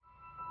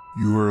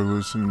You are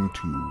listening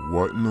to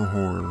What in the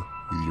Horror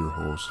with your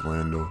hosts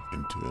Lando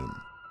and Tim.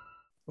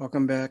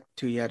 Welcome back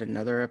to yet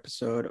another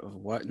episode of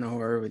What in the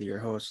Horror with your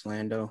hosts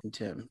Lando and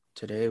Tim.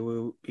 Today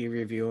we'll be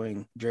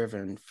reviewing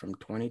Driven from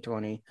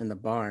 2020 and The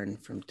Barn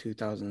from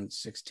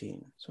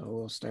 2016. So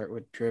we'll start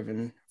with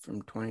Driven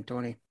from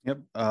 2020. Yep.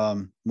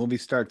 Movie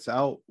starts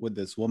out with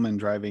this woman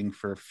driving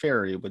for a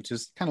ferry, which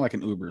is kind of like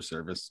an Uber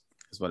service,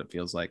 is what it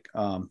feels like.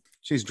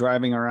 She's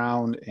driving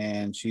around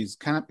and she's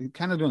kind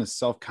of doing a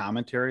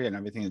self-commentary on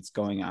everything that's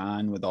going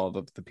on with all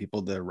of the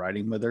people that are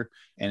riding with her,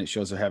 and it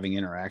shows her having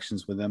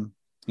interactions with them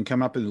and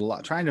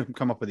trying to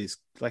come up with these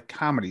like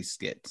comedy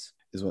skits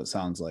is what it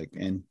sounds like.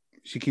 And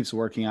she keeps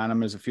working on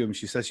them. There's a few of them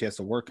she says she has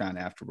to work on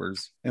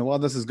afterwards. And while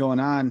this is going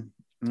on,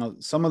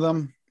 some of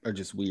them are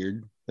just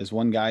weird. There's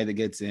one guy that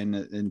gets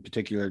in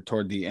particular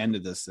toward the end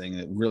of this thing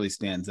that really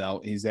stands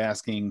out. He's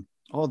asking,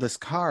 "Oh, this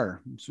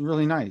car, it's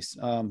really nice.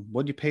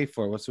 What do you pay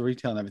for? What's the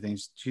retail and everything?"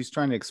 She's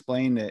trying to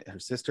explain that her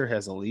sister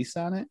has a lease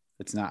on it.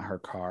 It's not her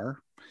car.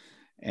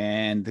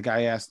 And the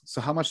guy asked,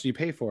 "So how much do you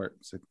pay for it?"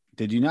 So,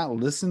 did you not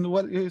listen to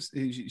what it was?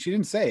 She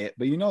didn't say it,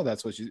 but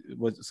that's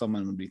what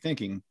someone would be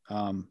thinking.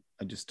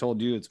 I just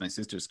told you it's my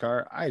sister's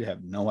car. I'd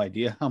have no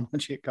idea how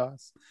much it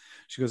costs.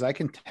 She goes, "I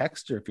can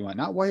text her if you want."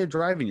 "Not while you're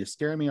driving. You're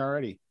scaring me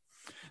already."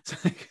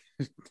 It's like,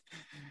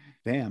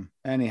 damn.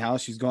 Anyhow,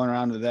 she's going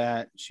around to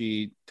that.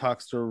 She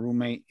talks to her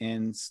roommate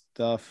and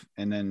stuff,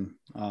 and then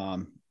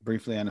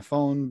briefly on the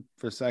phone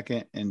for a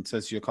second, and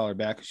says she'll call her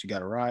back. She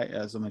got a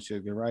ride. Someone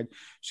should get a ride.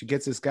 She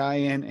gets this guy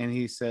in, and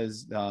he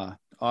says,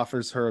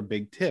 offers her a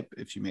big tip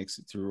if she makes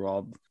it through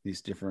all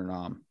these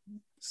different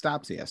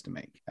stops he has to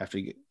make after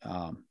you get.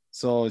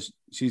 So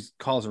she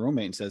calls her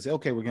roommate and says,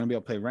 "Okay, we're going to be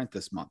able to pay rent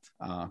this month,"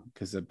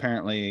 because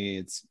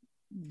apparently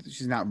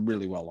she's not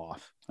really well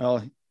off.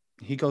 Well,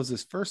 he goes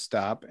this first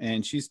stop,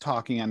 and she's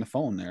talking on the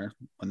phone there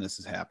when this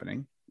is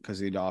happening because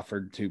he'd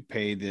offered to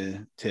pay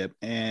the tip,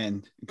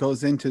 and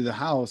goes into the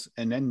house.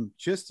 And then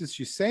just as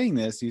she's saying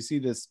this, you see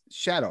this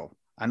shadow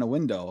on a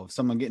window of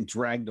someone getting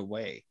dragged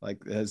away,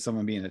 like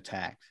someone being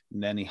attacked.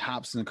 And then he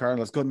hops in the car and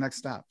 "Let's go to the next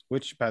stop,"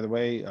 which, by the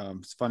way,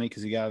 it's funny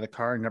because he got out of the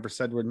car and never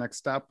said where the next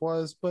stop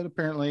was, but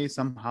apparently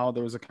somehow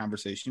there was a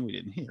conversation we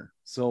didn't hear.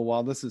 So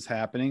while this is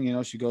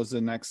happening, she goes to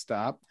the next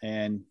stop,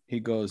 and he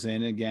goes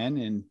in again,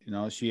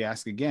 and she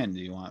asks again,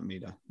 "Do you want me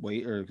to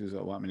wait, or does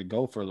it want me to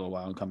go for a little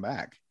while and come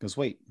back?" He goes,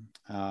 "Wait."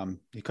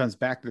 He comes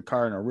back to the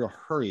car in a real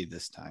hurry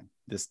this time,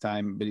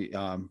 but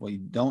what you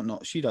don't know,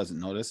 she doesn't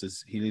notice,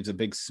 is he leaves a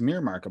big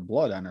smear mark of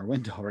blood on her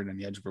window, right on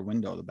the edge of her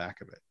window, the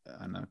back of it,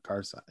 on the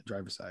car side,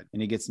 driver's side.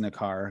 And he gets in the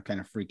car kind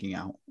of freaking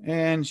out,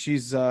 and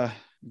she's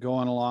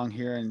going along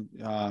here,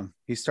 and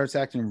he starts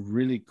acting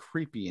really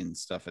creepy and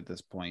stuff at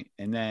this point.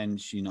 And then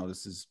she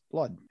notices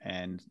blood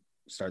and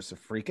starts to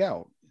freak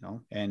out,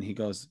 and he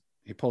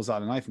pulls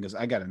out a knife and goes,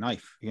 "I got a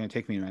knife. You're going to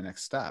take me to my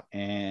next stop."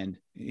 And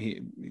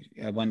he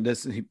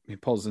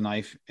pulls the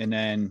knife, and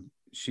then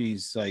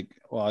she's like,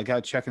 "Well, I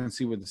got to check and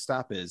see where the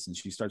stop is." And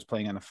she starts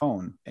playing on the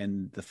phone,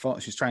 and the phone,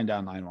 she's trying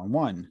down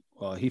 911.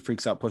 Well, he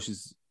freaks out,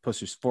 pushes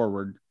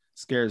forward,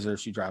 scares her.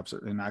 She drops her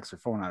and knocks her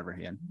phone out of her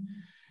hand,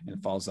 and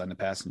it falls on the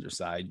passenger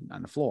side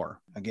on the floor.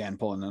 Again,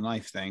 pulling the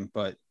knife thing.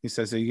 But he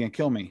says, "Are you going to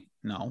kill me?"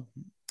 "No."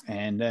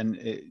 And then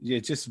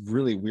it's just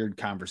really weird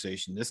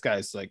conversation. This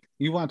guy's like,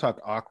 you want to talk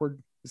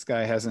awkward? This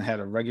guy hasn't had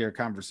a regular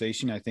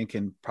conversation, I think,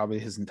 in probably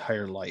his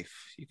entire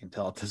life. You can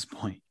tell at this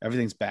point.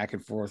 Everything's back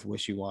and forth,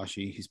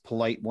 wishy-washy. He's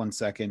polite one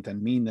second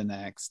and mean the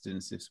next, and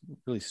it's just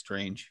really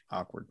strange,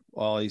 awkward.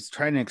 Well, he's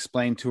trying to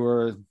explain to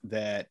her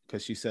that,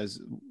 because she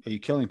says, "Are you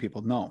killing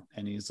people?" "No."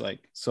 And he's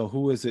like, "So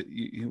who is it?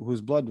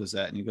 Whose blood was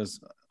that?" And he goes,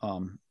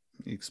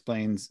 he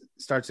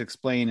starts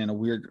explaining in a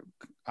weird,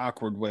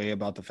 awkward way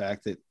about the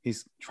fact that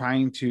he's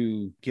trying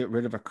to get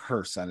rid of a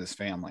curse on his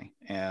family,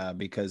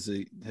 because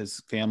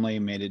his family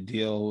made a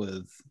deal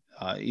with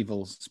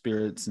evil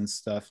spirits and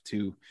stuff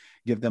to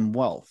give them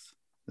wealth.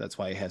 That's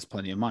why he has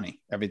plenty of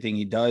money. Everything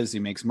he does, he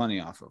makes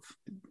money off of.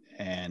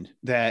 And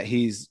that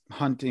he's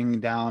hunting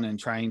down and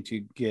trying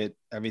to get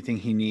everything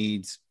he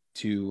needs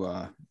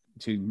to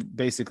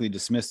basically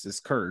dismiss this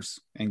curse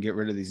and get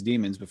rid of these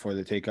demons before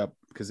they take up,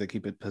 because they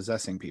keep it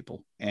possessing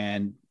people.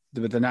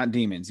 But they're not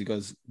demons. He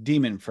goes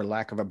demon, for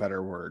lack of a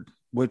better word,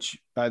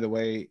 which, by the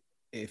way,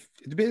 if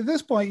at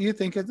this point you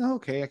think it's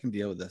okay, I can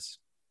deal with this.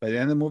 By the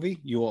end of the movie,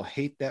 you will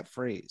hate that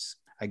phrase.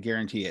 I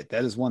guarantee it.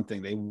 That is one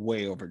thing. They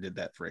way overdid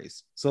that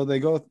phrase. So they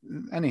go,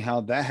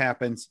 anyhow, that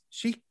happens.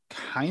 She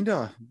kind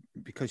of,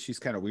 because she's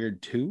kind of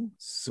weird too,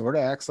 sort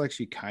of acts like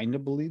she kind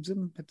of believes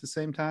him at the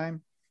same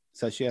time.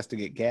 So she has to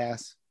get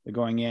gas. They're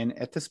going in.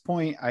 At this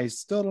point, I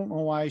still don't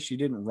know why she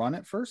didn't run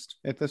at first.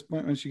 At this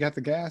point, when she got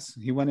the gas,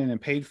 he went in and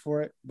paid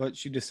for it, but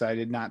she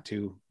decided not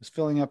to. Was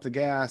filling up the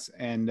gas,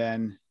 and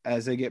then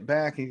as they get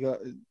back,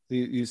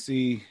 you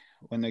see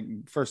when they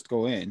first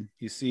go in,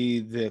 you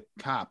see the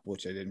cop,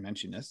 which I didn't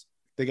mention this.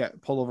 They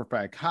got pulled over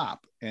by a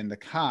cop, and the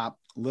cop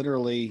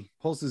literally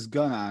pulls his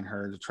gun on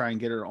her to try and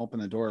get her to open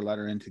the door, let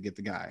her in to get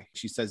the guy.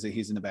 She says that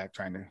he's in the back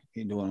trying to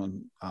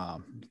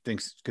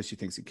thinks, because she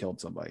thinks he killed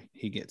somebody.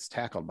 He gets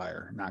tackled by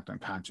her, knocked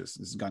unconscious.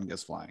 His gun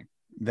goes flying.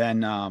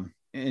 then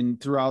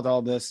and throughout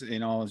all this,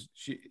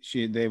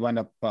 they wind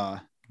up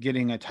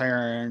getting a tire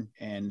iron,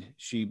 and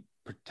she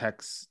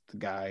protects the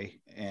guy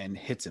and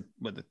hits him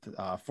with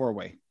a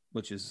four-way,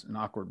 which is an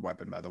awkward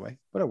weapon, by the way,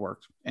 but it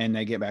worked. And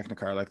they get back in the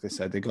car. Like they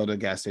said, they go to the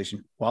gas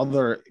station. While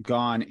they're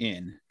gone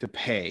in to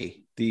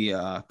pay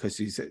because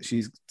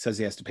she says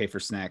he has to pay for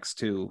snacks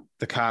too.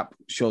 The cop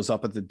shows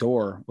up at the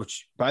door,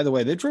 which, by the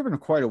way, they've driven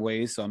quite a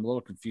ways, so I'm a little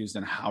confused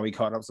on how he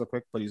caught up so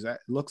quick, but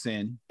looks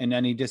in, and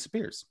then he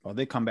disappears. Well,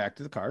 they come back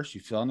to the car. She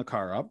filling the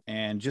car up,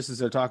 and just as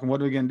they're talking,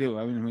 what are we going to do?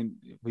 I mean,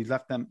 we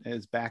left them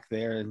as back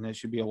there, and there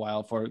should be a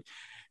while for it.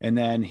 And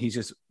then he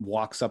just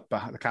walks up,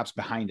 the cops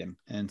behind him,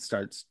 and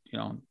starts,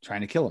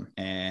 trying to kill him.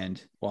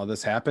 And while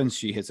this happens,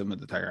 she hits him with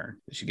the tire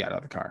iron that she got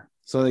out of the car.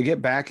 So they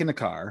get back in the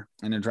car,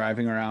 and they're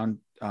driving around,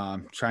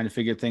 trying to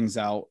figure things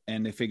out.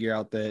 And they figure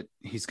out that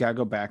he's got to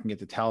go back and get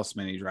the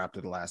talisman he dropped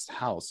at the last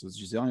house,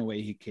 which is the only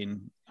way he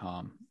can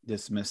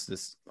dismiss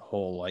this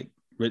whole,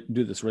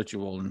 do this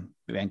ritual and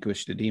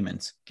vanquish the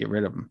demons, get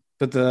rid of them.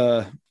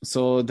 But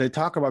so they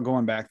talk about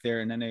going back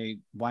there, and then they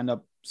wind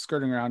up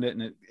skirting around it,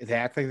 and they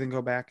act like they can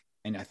go back.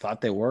 And I thought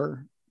they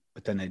were,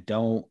 but then they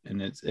don't.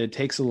 And it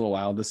takes a little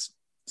while. This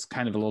is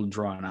kind of a little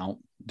drawn out.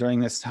 During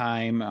this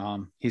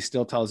time, he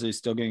still tells her he's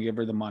still going to give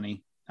her the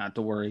money, not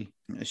to worry.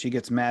 She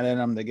gets mad at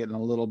him. They get in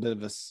a little bit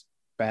of a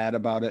spat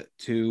about it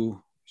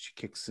too. She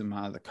kicks him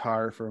out of the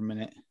car for a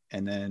minute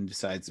and then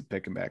decides to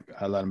pick him back,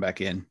 let him back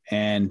in.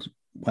 And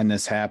when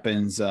this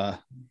happens,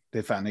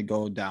 they finally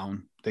go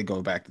down. They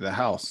go back to the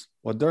house.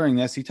 Well, during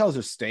this, he tells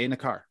her, stay in the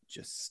car.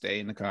 Just stay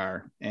in the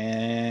car.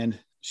 And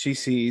she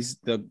sees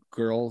the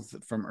girl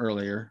from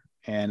earlier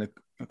and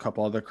a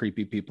couple other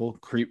creepy people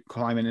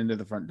climbing into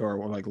the front door,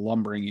 like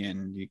lumbering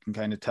in. You can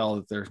kind of tell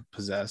that they're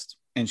possessed.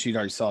 And she'd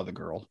already saw the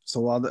girl. So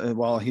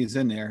while he's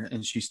in there,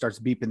 and she starts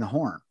beeping the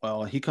horn.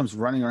 Well, he comes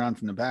running around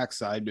from the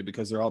backside, but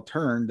because they're all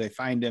turned, they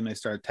find him. They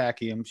start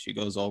attacking him. She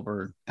goes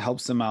over,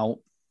 helps him out,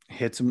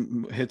 hits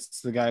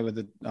the guy with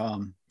the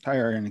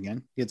tire iron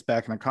again, gets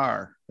back in the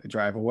car. They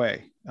drive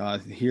away.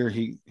 Here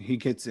he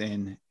gets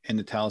in, and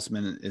the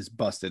talisman is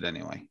busted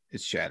anyway.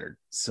 It's shattered.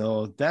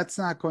 So that's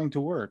not going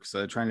to work. So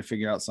they're trying to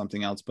figure out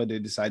something else, but they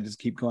decide to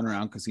keep going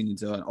around because he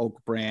needs an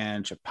oak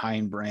branch, a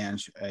pine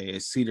branch, a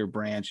cedar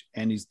branch,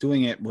 and he's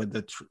doing it with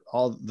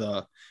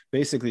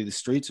basically the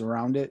streets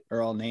around it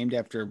are all named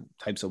after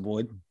types of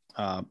wood,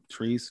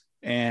 trees.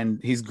 And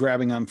he's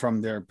grabbing them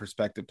from their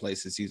respective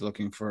places. He's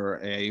looking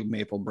for a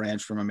maple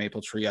branch from a maple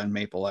tree on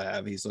Maple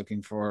Ave. He's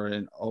looking for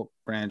an oak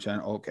branch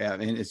on Oak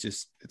Ave. And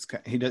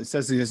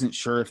says he isn't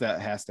sure if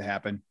that has to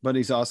happen, but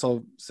he's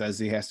also says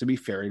he has to be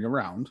ferried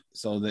around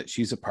so that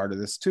she's a part of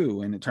this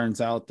too. And it turns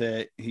out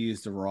that he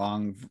used the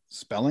wrong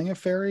spelling of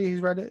fairy.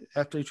 He read it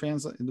after he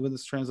translated with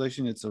his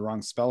translation. It's the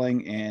wrong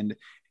spelling, and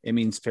it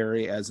means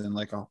ferry as in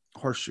like a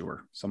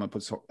horseshoer. Someone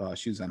puts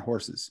shoes on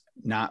horses,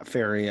 not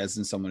ferry as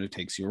in someone who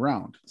takes you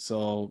around.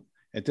 So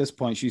at this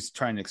point, she's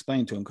trying to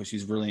explain to him because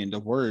she's really into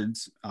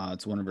words.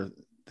 It's one of her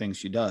things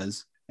she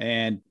does.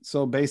 And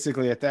so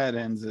basically at that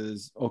ends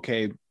is,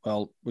 okay,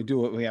 well, we do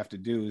what we have to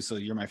do. So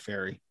you're my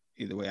ferry.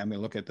 Either way, I'm going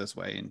to look at it this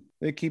way. And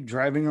they keep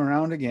driving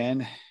around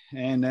again.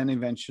 And then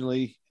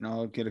eventually,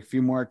 get a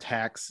few more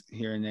attacks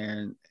here and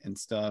there and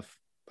stuff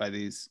by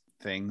these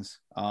things.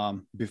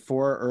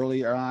 Before,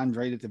 earlier on,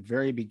 right at the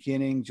very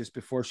beginning, just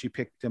before she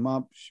picked him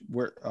up,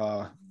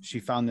 she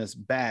found this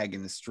bag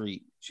in the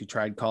street. She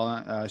tried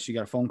calling, she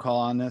got a phone call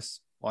on this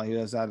while he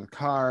was out of the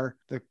car.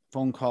 The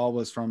phone call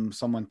was from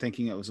someone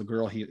thinking it was a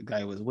girl the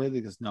guy was with.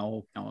 He goes,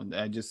 no,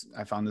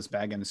 I found this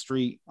bag in the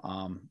street.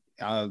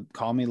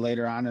 Call me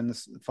later on in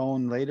this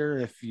phone later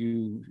if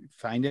you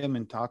find him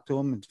and talk to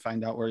him and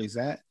find out where he's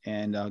at,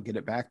 and I'll get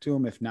it back to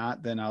him. If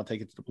not, then I'll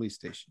take it to the police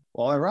station.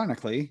 Well,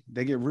 ironically,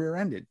 they get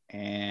rear-ended,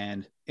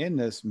 and in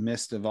this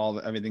midst of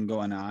everything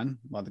going on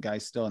while the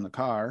guy's still in the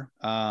car,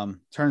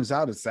 turns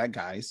out it's that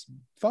guy's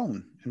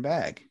phone and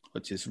bag,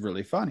 which is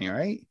really funny,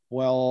 right?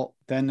 Well,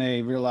 then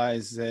they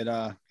realize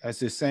that as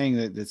they're saying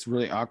that it's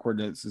really awkward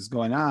that this is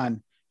going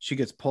on, she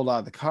gets pulled out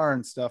of the car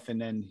and stuff, and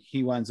then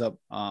he winds up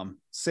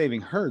saving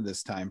her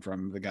this time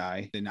from the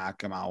guy. They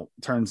knock him out.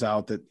 Turns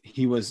out that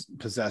he was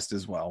possessed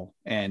as well,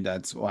 and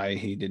that's why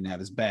he didn't have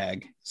his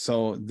bag.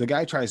 So the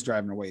guy tries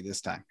driving away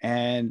this time,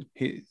 and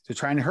they're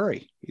trying to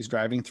hurry. He's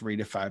driving 3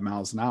 to 5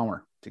 miles an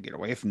hour to get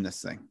away from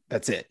this thing.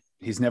 That's it.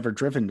 He's never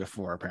driven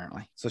before,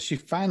 apparently. So she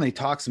finally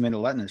talks him into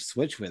letting her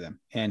switch with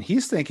him. And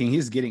he's thinking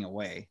he's getting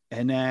away.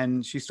 And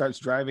then she starts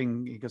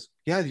driving. He goes,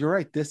 yeah, you're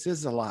right. This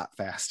is a lot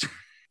faster.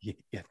 You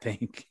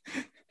think.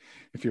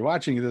 If you're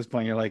watching at this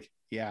point, you're like,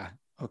 yeah,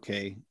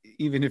 okay.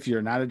 Even if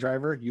you're not a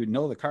driver, you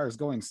know the car is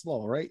going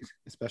slow, right?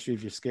 Especially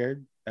if you're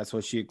scared. That's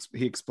what he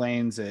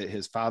explains that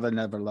his father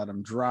never let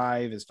him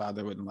drive. His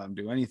father wouldn't let him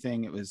do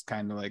anything. It was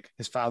kind of like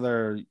his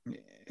father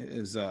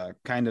is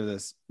kind of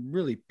this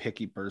really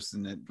picky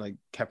person that like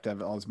kept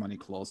all his money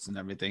close and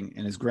everything.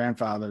 And his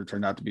grandfather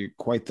turned out to be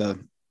quite the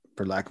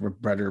for lack of a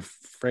better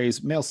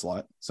phrase, mail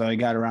slut. So he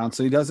got around.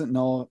 So he doesn't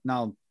know.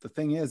 Now, the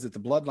thing is that the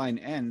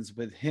bloodline ends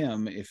with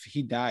him. If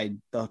he died,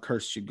 the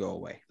curse should go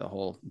away. The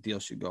whole deal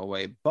should go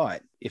away.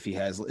 But if he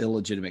has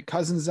illegitimate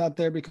cousins out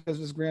there because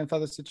of his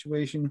grandfather's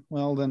situation,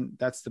 well, then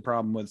that's the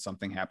problem with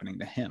something happening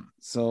to him.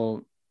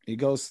 So it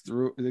goes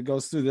through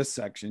this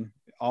section,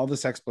 all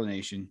this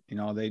explanation.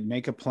 They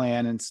make a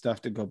plan and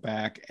stuff to go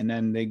back, and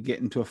then they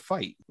get into a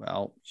fight.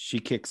 Well, she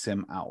kicks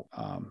him out.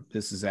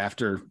 This is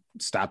after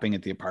stopping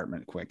at the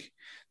apartment quick.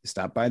 They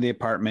stop by the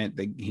apartment.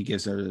 He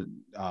gives her,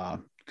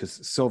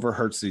 because silver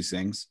hurts these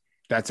things.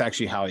 That's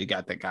actually how he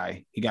got that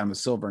guy. He got him with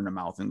silver in the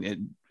mouth, and it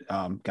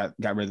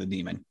got rid of the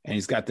demon. And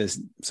he's got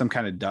some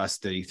kind of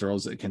dust that he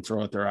can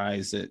throw at their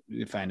eyes that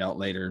you find out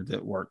later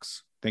that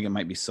works. I think it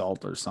might be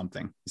salt or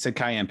something. He said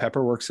cayenne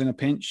pepper works in a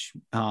pinch.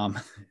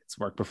 It's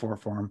worked before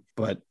for him,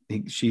 but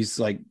she's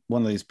like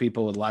one of these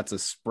people with lots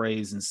of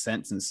sprays and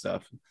scents and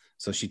stuff.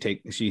 So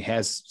she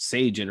has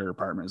sage at her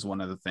apartment is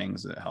one of the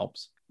things that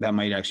helps. That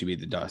might actually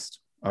be the dust.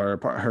 Or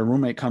her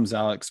roommate comes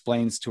out,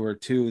 explains to her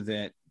too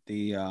that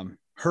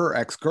her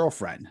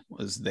ex-girlfriend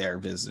was there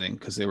visiting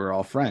because they were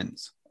all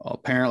friends. Well,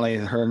 apparently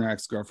her and her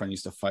ex-girlfriend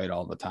used to fight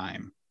all the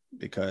time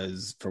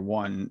because, for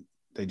one,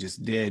 they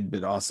just did,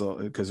 but also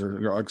because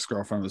her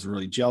ex-girlfriend was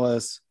really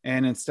jealous.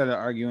 And instead of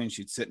arguing,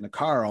 she'd sit in the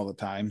car all the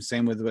time.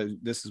 Same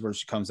with this is where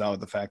she comes out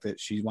with the fact that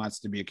she wants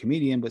to be a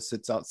comedian, but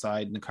sits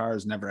outside in the car,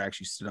 has never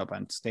actually stood up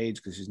on stage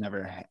because she's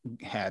never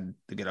had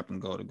to get up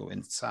and go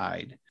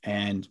inside.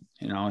 And,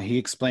 he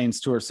explains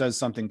to her, says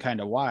something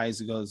kind of wise.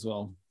 He goes,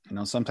 well,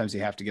 sometimes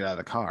you have to get out of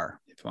the car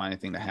if you want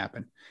anything to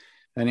happen.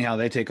 Anyhow,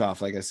 they take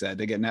off. Like I said,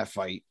 they get in that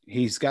fight.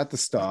 He's got the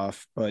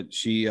stuff, but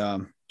she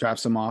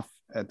drops him off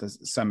at the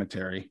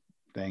cemetery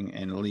thing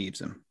and leaves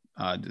him.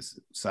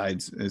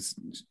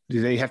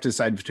 They have to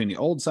decide between the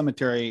old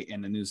cemetery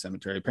and the new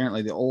cemetery.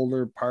 Apparently the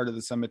older part of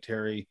the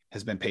cemetery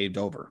has been paved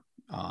over.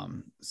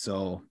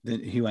 So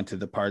then he went to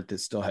the part that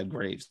still had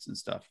graves and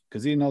stuff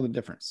because he didn't know the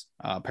difference.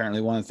 Apparently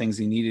one of the things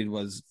he needed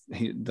was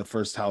the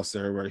first house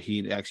there where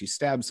he'd actually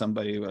stabbed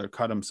somebody or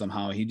cut him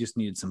somehow. He just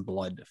needed some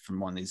blood from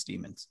one of these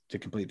demons to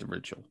complete the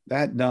ritual.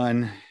 That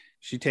done,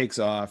 she takes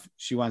off.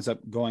 She winds up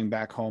going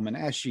back home. And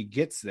as she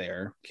gets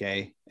there,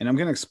 okay, and I'm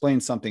going to explain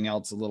something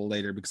else a little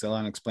later because I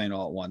want to explain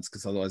all at once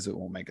because otherwise it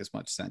won't make as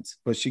much sense.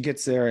 But she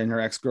gets there and her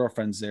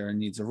ex-girlfriend's there and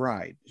needs a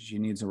ride. She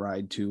needs a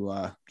ride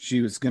to,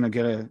 she was going to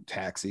get a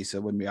taxi, so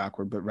it wouldn't be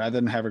awkward. But rather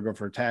than have her go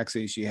for a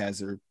taxi, she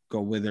has her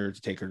go with her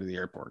to take her to the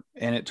airport.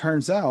 And it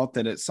turns out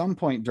that at some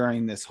point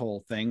during this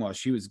whole thing, while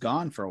she was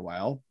gone for a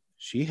while,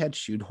 she had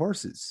shoed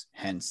horses,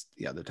 hence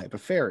the other type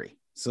of fairy.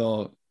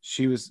 So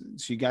she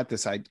got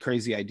this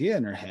crazy idea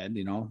in her head,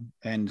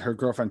 and her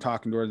girlfriend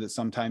talking to her that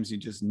sometimes you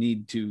just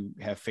need to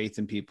have faith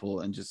in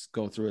people and just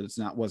go through it.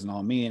 Wasn't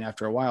all me. And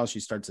after a while, she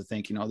starts to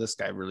think, this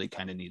guy really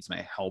kind of needs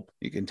my help.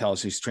 You can tell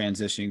she's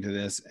transitioning to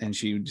this, and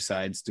she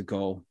decides to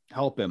go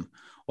help him.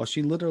 Well,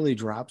 she literally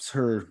drops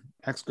her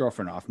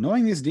ex-girlfriend off,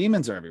 knowing these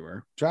demons are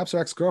everywhere, drops her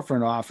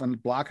ex-girlfriend off and a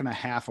block and a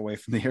half away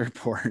from the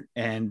airport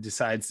and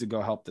decides to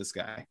go help this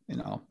guy,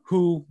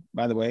 who,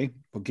 by the way,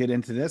 we'll get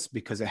into this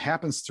because it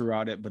happens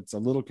throughout it, but it's a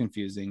little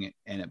confusing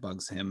and it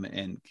bugs him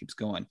and keeps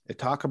going. They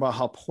talk about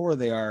how poor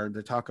they are.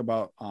 They talk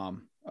about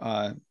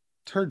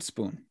turd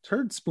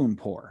spoon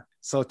poor.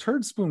 So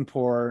turd spoon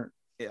poor,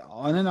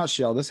 in a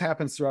nutshell, this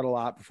happens throughout a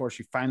lot before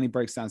she finally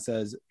breaks down,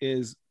 says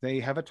is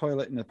they have a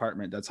toilet in the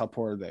apartment. That's how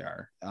poor they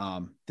are.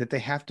 That they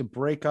have to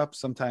break up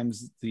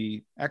sometimes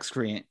the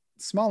excrement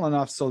small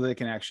enough so they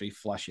can actually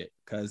flush it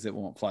because it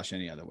won't flush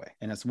any other way.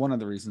 And that's one of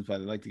the reasons why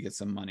they like to get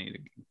some money to,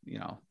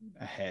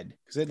 ahead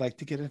because they'd like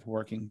to get a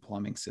working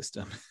plumbing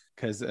system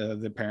because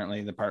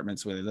apparently the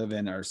apartments where they live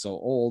in are so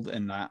old,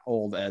 and not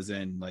old as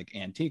in like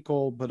antique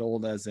old, but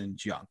old as in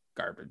junk,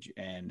 garbage.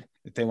 And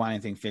if they want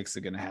anything fixed,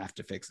 they're going to have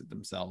to fix it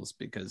themselves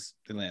because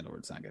the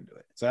landlord's not going to do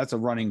it. So that's a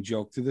running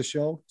joke through the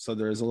show. So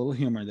there is a little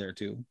humor there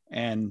too.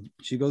 And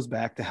she goes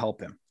back to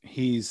help him.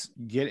 He's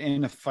getting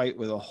in a fight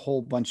with a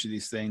whole bunch of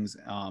these things,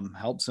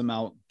 helps him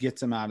out,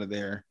 gets him out of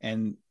there.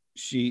 And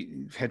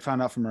she had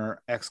found out from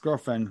her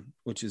ex-girlfriend,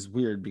 which is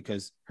weird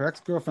because her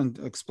ex-girlfriend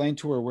explained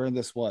to her where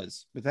this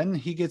was. But then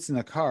he gets in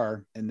the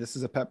car, and this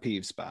is a pet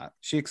peeve spot.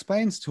 She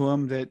explains to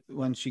him that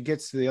when she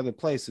gets to the other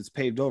place, it's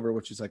paved over,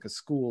 which is like a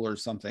school or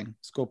something,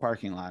 school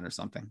parking lot or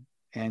something.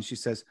 And she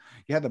says,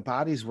 yeah, the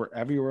bodies were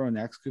everywhere when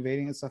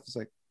excavating and stuff. It's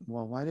like,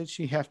 well, why did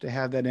she have to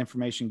have that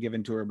information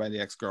given to her by the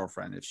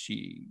ex-girlfriend? If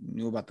she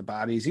knew about the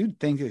bodies, you'd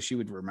think that she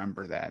would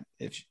remember that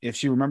if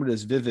she remembered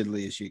as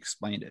vividly as she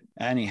explained it.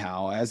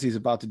 Anyhow, as he's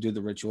about to do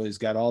the ritual, he's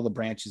got all the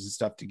branches and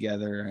stuff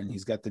together, and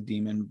he's got the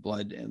demon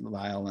blood and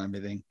vial and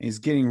everything. He's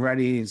getting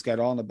ready. He's got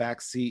all in the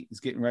back seat. He's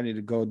getting ready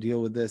to go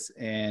deal with this.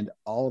 And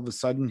all of a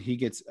sudden he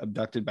gets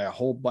abducted by a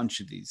whole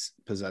bunch of these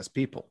possessed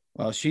people.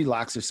 Well, she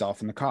locks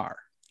herself in the car.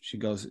 She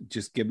goes,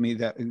 just give me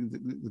that.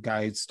 The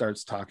guy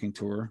starts talking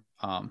to her.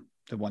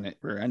 The one that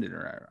rear-ended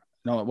her.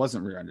 No, it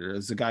wasn't rear-ended. It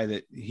was the guy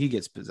that he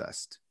gets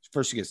possessed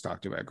first she gets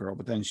talked to by a girl,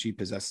 but then she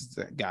possesses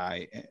that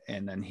guy,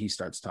 and then he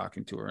starts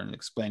talking to her and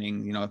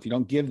explaining, if you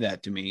don't give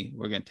that to me,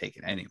 we're going to take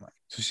it anyway.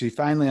 So she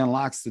finally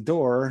unlocks the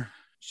door.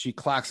 She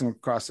clocks him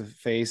across the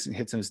face and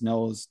hits him in his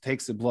nose,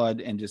 takes the blood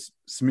and just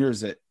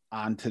smears it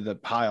onto the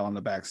pile on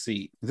the back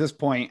seat. At this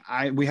point,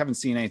 we haven't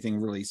seen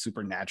anything really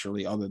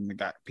supernaturally other than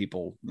the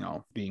people,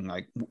 being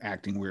like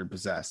acting weird,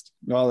 possessed.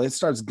 Well, it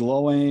starts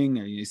glowing,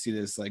 or you see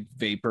this like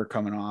vapor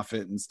coming off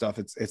it and stuff.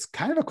 It's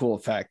kind of a cool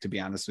effect, to be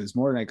honest. It's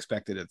more than I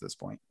expected at this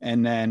point.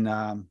 And then,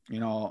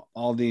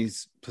 all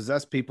these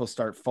possessed people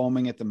start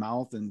foaming at the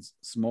mouth and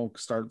smoke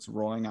starts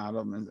rolling out of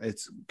them. And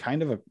it's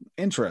kind of an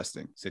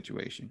interesting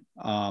situation.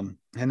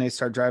 And they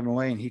start driving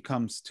away, and he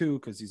comes to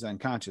because he's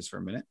unconscious for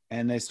a minute,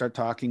 and they start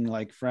talking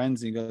like friends.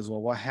 He goes,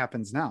 well, what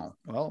happens now?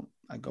 Well,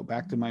 I go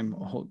back to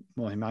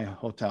my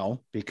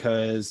hotel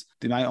because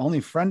my only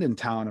friend in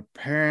town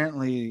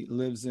apparently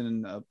lives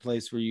in a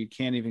place where you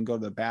can't even go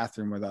to the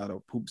bathroom without a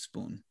poop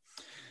spoon.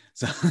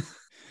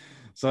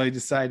 So he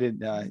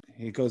decided,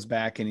 he goes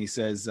back and he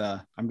says,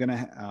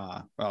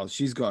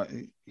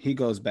 he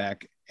goes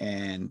back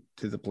and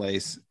to the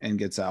place and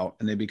gets out,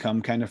 and they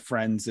become kind of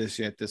friends-ish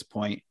at this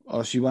point.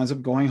 Well, she winds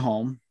up going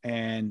home,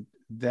 and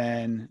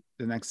then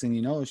the next thing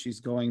you know,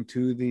 she's going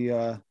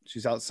to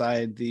she's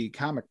outside the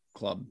comic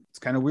club. It's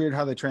kind of weird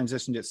how they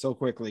transitioned it so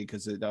quickly,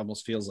 because it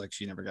almost feels like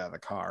she never got out of the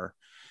car.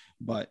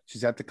 But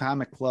she's at the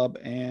comic club,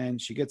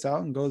 and she gets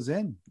out and goes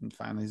in, and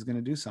finally is going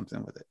to do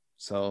something with it.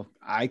 So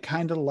I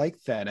kind of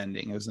liked that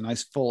ending. It was a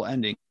nice full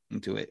ending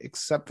to it,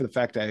 except for the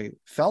fact I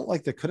felt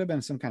like there could have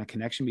been some kind of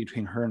connection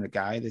between her and the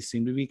guy. They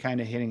seem to be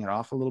kind of hitting it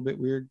off a little bit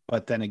weird.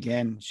 But then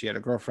again, she had a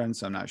girlfriend,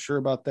 so I'm not sure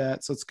about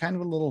that. So it's kind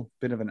of a little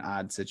bit of an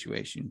odd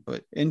situation.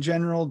 But in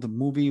general, the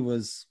movie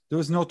there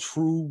was no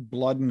true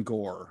blood and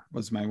gore,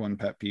 was my one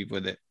pet peeve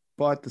with it.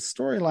 But the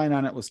storyline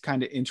on it was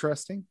kind of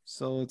interesting.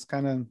 So it's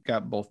kind of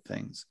got both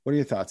things. What are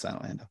your thoughts on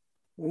it, Lando?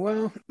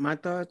 Well, my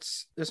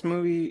thoughts, this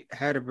movie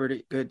had a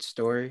pretty good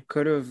story.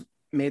 Could have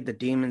made the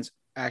demons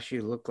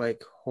actually look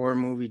like horror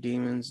movie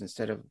demons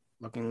instead of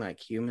looking like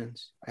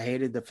humans. I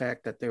hated the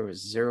fact that there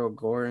was zero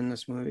gore in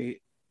this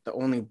movie. The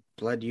only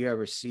blood you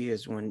ever see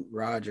is when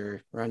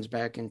Roger runs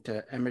back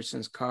into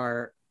Emerson's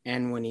car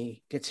and when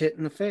he gets hit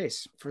in the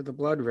face for the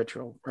blood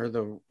ritual or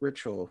the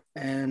ritual.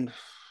 And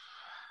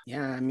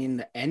yeah, I mean,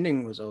 the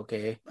ending was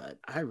okay, but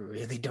I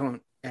really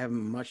don't have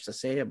much to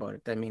say about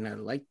it. I mean, I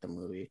liked the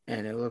movie,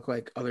 and it looked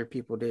like other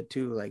people did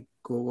too. Like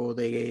Google,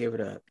 they gave it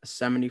a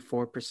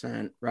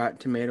 74%, Rotten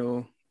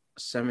Tomato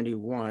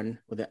 71,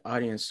 with an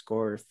audience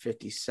score of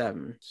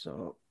 57.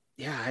 So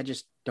yeah, I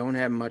just don't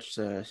have much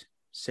to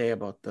say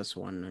about this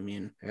one. I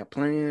mean, I got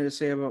plenty to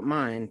say about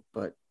mine,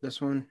 but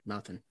this one,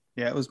 nothing.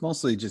 Yeah, it was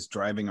mostly just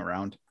driving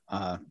around.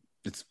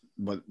 It's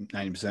what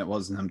 90%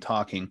 wasn't him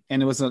talking,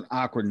 and it was an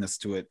awkwardness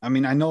to it. I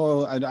mean,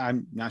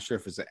 I'm not sure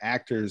if it's the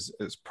actors,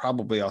 it's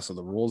probably also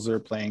the roles they're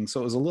playing, so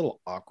it was a little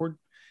awkward.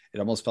 It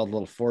almost felt a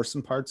little forced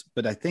in parts,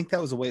 but I think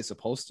that was the way it's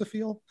supposed to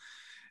feel,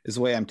 is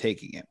the way I'm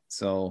taking it.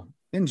 So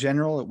in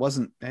general, it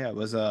wasn't. Yeah, it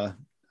was I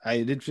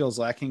did feel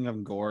lacking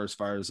of gore as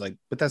far as like,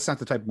 but that's not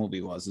the type of movie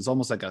it was. It's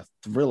almost like a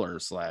thriller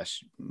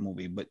 /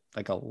 movie, but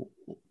like a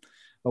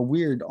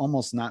weird,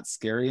 almost not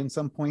scary in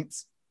some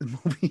points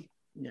movie.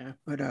 Yeah,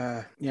 but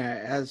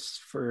as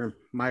for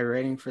my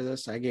rating for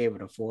this, I gave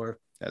it a 4.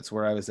 That's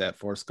where I was at,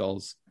 4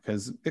 skulls,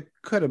 because it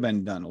could have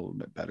been done a little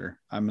bit better.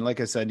 I mean, like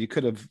I said, they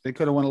could have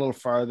went a little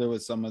farther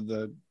with some of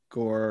the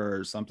gore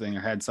or something, or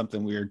had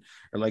something weird,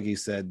 or like you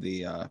said,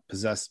 the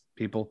possessed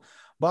people.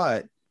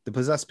 But the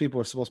possessed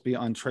people are supposed to be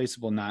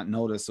untraceable, not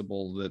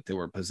noticeable that they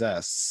were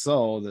possessed.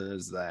 So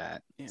there's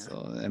that. Yeah.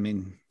 So, I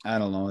mean, I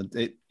don't know.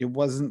 It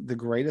wasn't the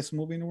greatest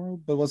movie in the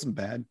world, but it wasn't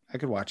bad. I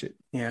could watch it.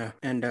 Yeah.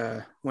 And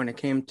when it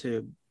came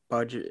to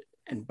budget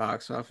and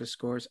box office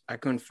scores, I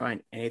couldn't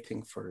find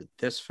anything for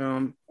this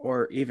film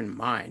or even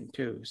mine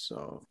too.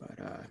 So, but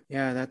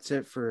yeah, that's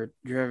it for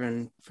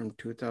Driven from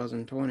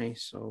 2020.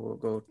 So we'll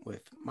go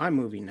with my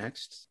movie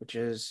next, which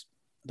is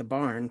The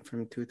Barn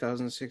from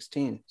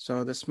 2016.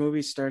 So this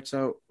movie starts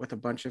out with a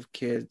bunch of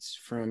kids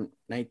from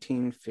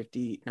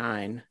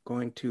 1959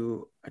 going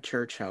to a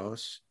church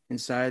house.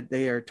 Inside,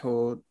 they are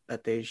told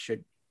that they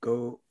should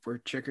go for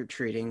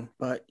trick-or-treating,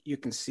 but you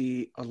can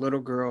see a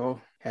little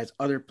girl has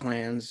other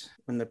plans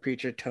when the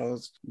preacher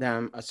tells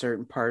them a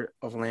certain part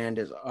of land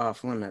is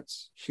off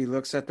limits. She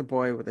looks at the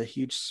boy with a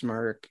huge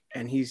smirk,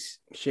 and he's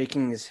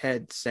shaking his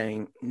head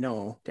saying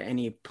no to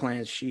any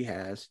plans she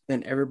has.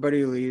 Then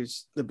everybody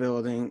leaves the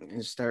building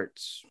and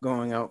starts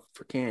going out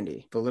for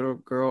candy. The little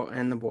girl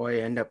and the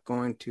boy end up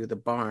going to the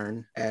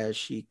barn as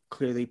she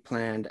clearly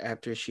planned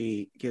after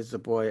she gives the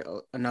boy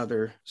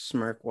another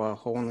smirk while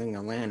holding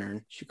a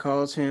lantern. She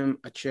calls him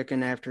a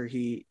chicken after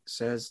he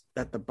says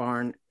that the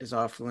barn is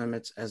off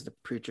limits, as the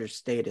preacher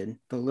stated.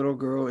 The little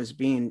girl is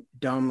being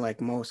dumb like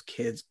most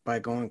kids by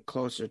going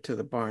closer to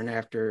the barn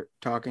after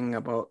talking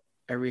about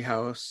every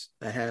house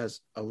that has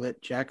a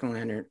lit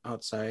jack-o'-lantern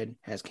outside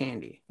has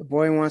candy. The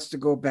boy wants to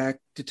go back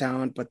to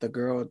town, but the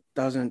girl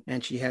doesn't,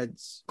 and she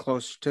heads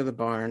closer to the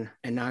barn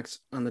and knocks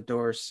on the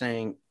door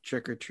saying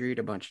trick or treat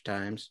a bunch of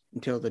times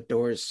until the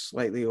door is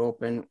slightly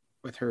open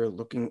with her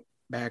looking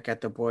back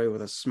at the boy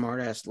with a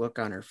smart-ass look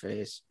on her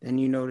face. Then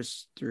you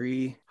notice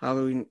 3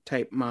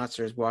 Halloween-type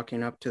monsters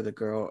walking up to the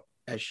girl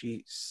as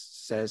she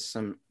says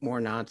some more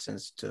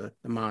nonsense to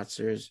the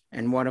monsters,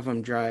 and one of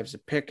them drives a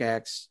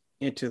pickaxe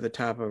into the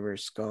top of her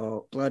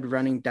skull, blood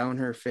running down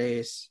her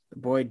face. The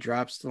boy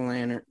drops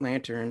the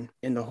lantern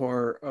in the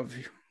horror of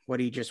what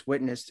he just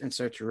witnessed and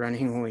starts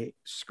running away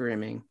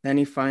screaming. Then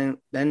you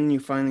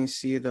finally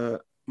see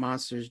the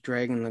monsters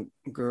dragging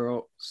the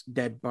girl's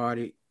dead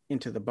body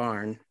into the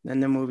barn.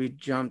 Then the movie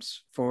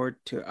jumps forward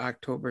to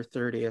October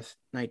 30th,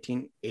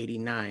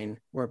 1989,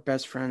 where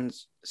best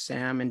friends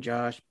Sam and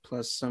Josh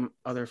plus some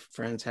other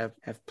friends have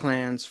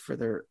plans for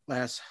their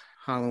last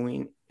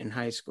Halloween in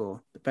high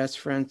school. The best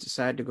friends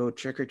decide to go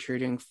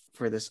trick-or-treating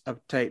for this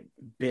uptight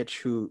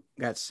bitch who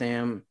got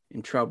Sam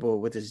in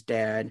trouble with his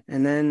dad,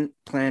 and then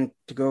plan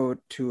to go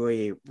to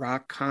a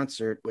rock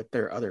concert with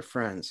their other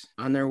friends.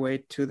 On their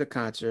way to the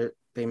concert,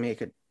 they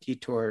make a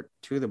detour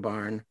to the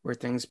barn where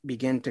things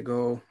begin to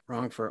go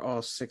wrong for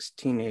all 6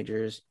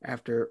 teenagers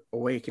after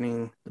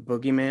awakening the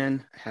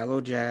boogeyman, Hallow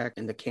Jack,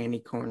 and the candy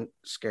corn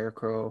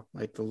scarecrow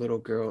like the little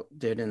girl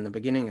did in the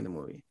beginning of the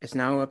movie. It's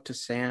now up to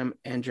Sam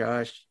and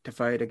Josh to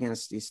fight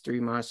against these 3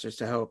 monsters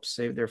to help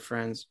save their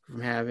friends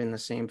from having the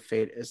same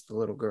fate as the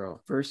little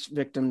girl. First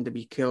victim to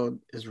be killed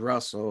is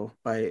Russell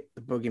by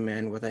the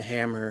boogeyman with a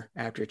hammer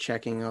after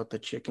checking out the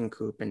chicken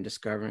coop and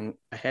discovering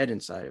a head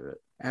inside of it.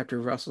 After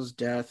Russell's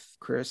death,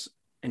 Chris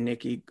and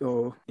Nikki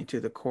go into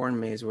the corn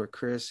maze where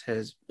Chris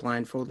has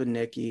blindfolded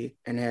Nikki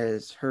and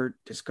has her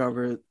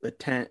discover the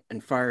tent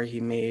and fire he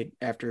made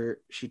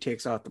after she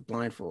takes off the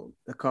blindfold.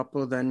 The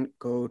couple then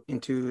go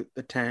into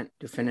the tent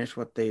to finish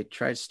what they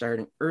tried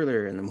starting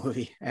earlier in the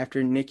movie.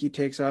 After Nikki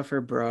takes off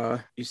her bra,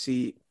 you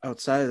see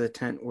outside of the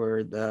tent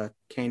where the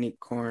candy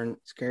corn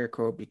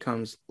scarecrow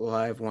becomes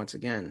alive once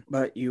again.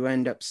 But you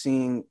end up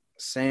seeing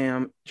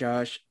Sam,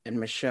 Josh, and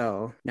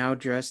Michelle, now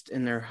dressed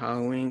in their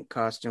Halloween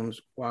costumes,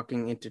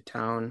 walking into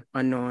town.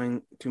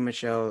 Unknowing to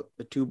Michelle,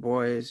 the 2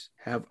 boys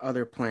have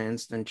other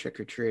plans than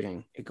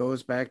trick-or-treating. It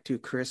goes back to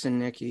Chris and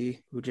Nikki,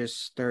 who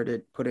just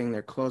started putting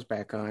their clothes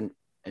back on,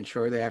 and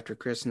shortly after,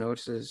 Chris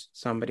notices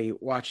somebody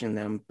watching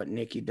them, but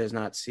Nikki does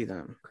not see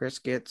them. Chris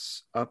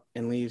gets up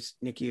and leaves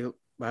Nikki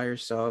by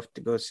herself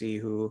to go see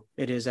who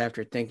it is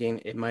after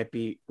thinking it might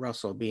be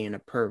Russell being a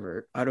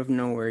pervert. Out of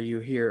nowhere, you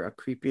hear a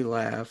creepy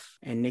laugh,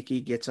 and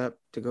Nikki gets up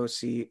to go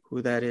see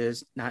who that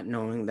is, not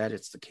knowing that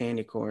it's the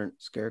candy corn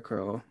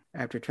scarecrow.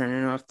 After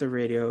turning off the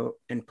radio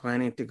and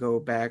planning to go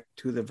back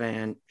to the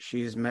van,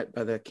 she is met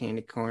by the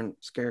candy corn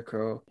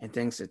scarecrow and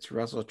thinks it's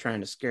Russell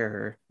trying to scare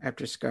her.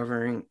 After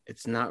discovering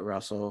it's not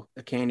Russell,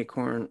 the candy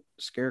corn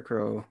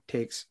scarecrow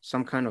takes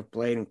some kind of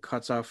blade and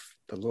cuts off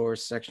the lower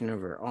section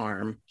of her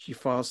arm. She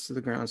falls to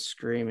the ground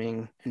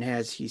screaming, and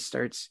as he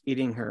starts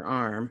eating her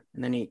arm,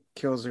 and then he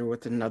kills her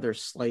with another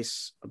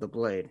slice of the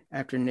blade.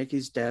 After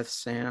Nikki's death,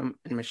 Sam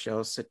and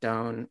Michelle sit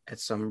down at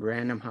some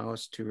random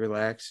house to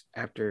relax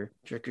after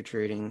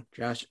trick-or-treating.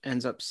 Josh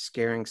ends up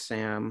scaring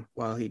Sam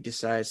while he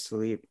decides to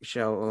leave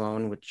Michelle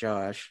alone with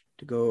Josh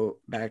to go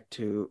back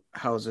to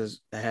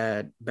houses that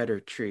had better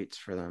treats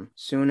for them.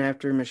 Soon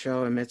after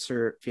Michelle admits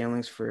her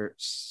feelings for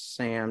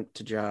Sam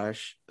to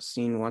Josh, the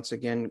scene once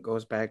again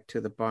goes back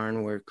to the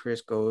barn where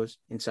Chris goes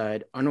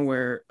inside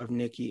unaware of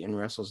Nikki and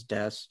Russell's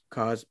deaths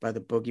caused by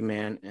the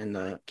boogeyman and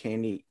the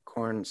candy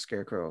corn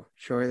scarecrow.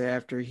 Shortly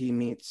after he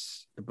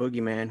meets the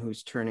boogeyman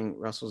who's turning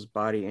Russell's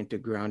body into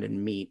grounded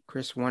meat.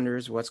 Chris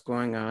wonders what's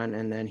going on,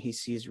 and then he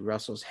sees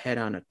Russell's head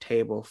on a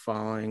table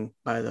falling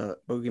by the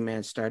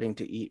boogeyman starting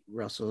to eat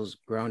Russell's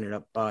grounded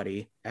up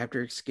body.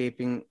 After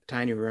escaping the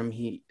tiny room,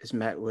 he is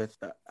met with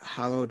the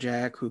Hallow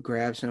Jack who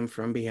grabs him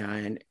from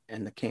behind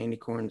and the candy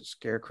corn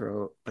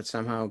scarecrow, but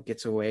somehow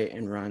gets away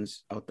and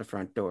runs out the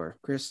front door.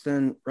 Chris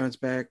then runs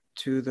back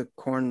to the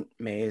corn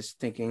maze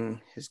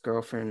thinking his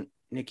girlfriend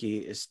Nikki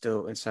is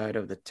still inside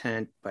of the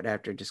tent, but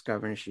after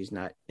discovering she's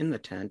not in the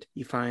tent,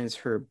 he finds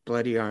her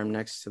bloody arm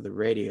next to the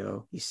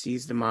radio. He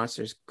sees the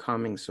monsters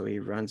coming, so he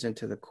runs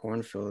into the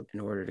cornfield in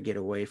order to get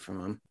away from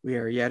them. We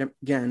are yet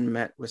again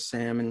met with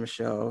Sam and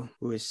Michelle,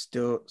 who is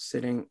still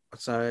sitting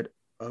outside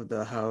of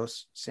the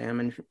house.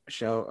 Sam and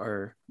Michelle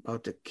are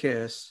about to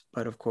kiss,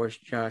 but of course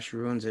Josh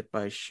ruins it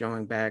by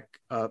showing back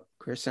up.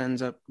 Chris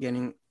ends up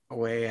getting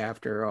away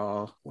after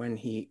all when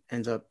he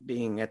ends up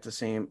being at the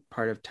same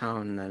part of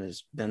town that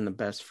is then the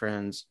best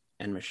friends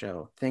and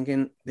Michelle.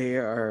 Thinking they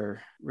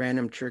are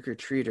random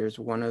trick-or-treaters,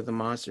 one of the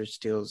monsters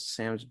steals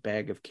Sam's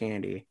bag of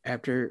candy.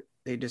 After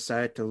they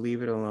decide to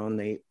leave it alone.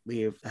 They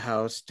leave the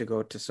house to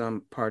go to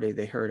some party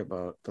they heard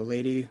about. The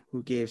lady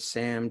who gave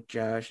Sam,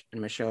 Josh,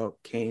 and Michelle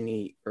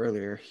candy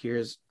earlier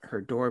hears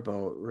her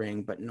doorbell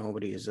ring, but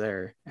nobody is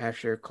there.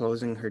 After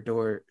closing her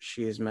door,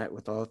 she is met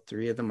with all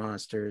three of the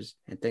monsters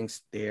and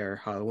thinks they are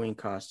Halloween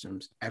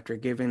costumes. After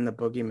giving the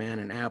boogeyman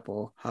an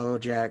apple, Hollow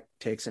Jack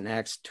takes an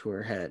axe to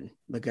her head.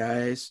 The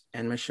guys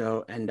and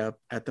Michelle end up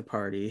at the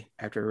party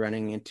after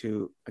running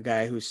into a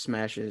guy who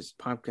smashes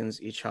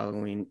pumpkins each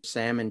Halloween.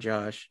 Sam and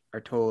Josh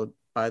are told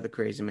by the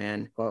crazy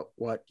man about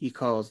what he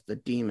calls the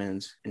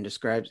demons and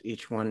describes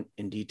each one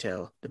in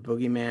detail. The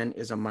boogeyman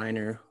is a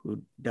miner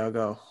who dug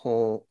a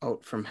hole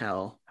out from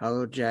hell.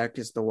 Hollow Jack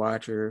is the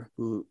watcher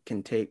who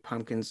can take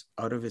pumpkins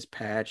out of his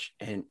patch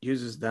and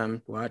uses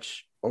them to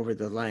watch over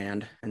the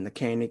land, and the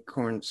candy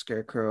corn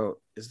scarecrow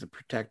is the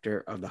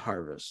protector of the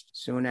harvest.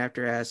 Soon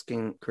after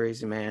asking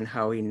Crazy Man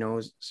how he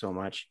knows so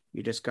much,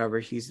 you discover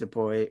he's the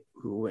boy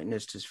who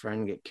witnessed his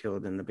friend get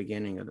killed in the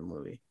beginning of the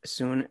movie. As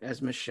soon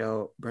as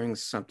Michelle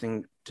brings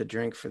something to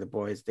drink for the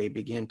boys, they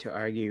begin to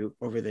argue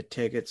over the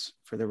tickets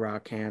for the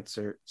rock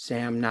concert,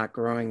 Sam not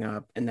growing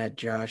up, and that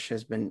Josh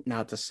has been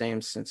not the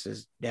same since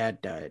his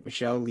dad died.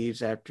 Michelle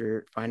leaves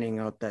after finding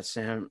out that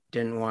Sam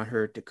didn't want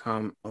her to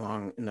come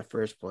along in the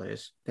first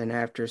place. Then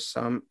after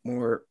some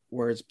more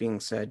words being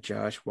said,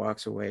 Josh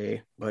walks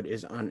away, but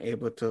is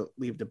unable to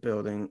leave the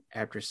building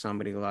after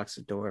somebody locks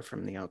the door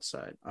from the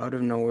outside. Out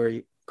of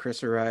nowhere,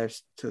 Chris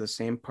arrives to the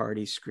same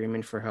party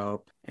screaming for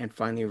help and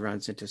finally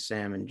runs into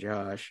Sam and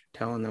Josh,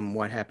 telling them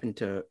what happened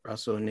to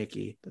Russell and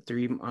Nikki. The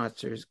three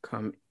monsters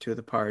come to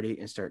the party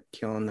and start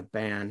killing the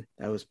band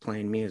that was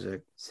playing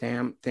music.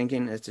 Sam,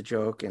 thinking it's a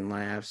joke, and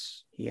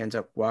laughs. He ends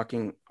up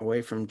walking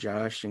away from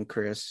Josh and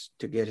Chris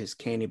to get his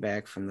candy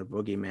back from the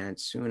boogeyman.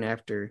 Soon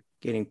after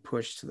getting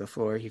pushed to the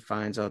floor, he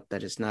finds out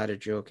that it's not a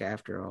joke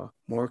after all.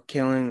 More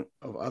killing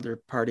of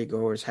other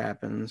partygoers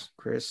happens.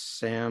 Chris,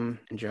 Sam,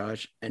 and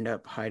Josh end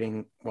up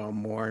hiding while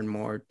more and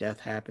more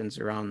death happens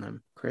around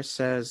them. Chris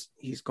says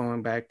he's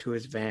going back to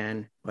his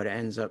van, but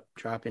ends up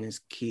dropping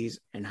his keys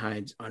and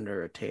hides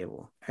under a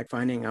table.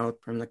 Finding out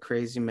from the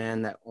crazy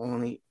man that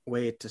only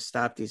way to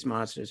stop these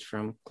monsters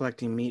from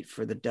collecting meat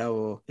for the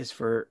devil is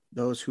for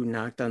those who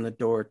knocked on the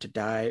door to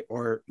die,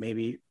 or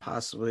maybe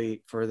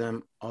possibly for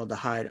them all to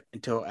hide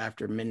until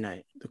after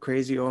midnight. The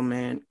crazy old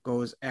man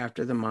goes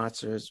after the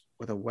monsters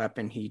with a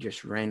weapon he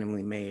just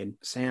randomly made.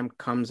 Sam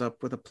comes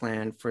up with a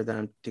plan for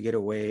them to get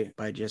away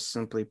by just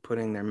simply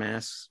putting their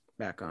masks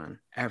back on.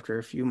 After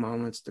a few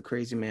moments, the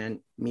crazy man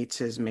meets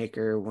his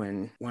maker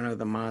when one of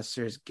the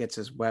monsters gets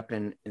his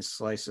weapon and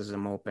slices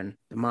him open.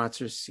 The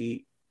monsters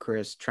see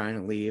Chris trying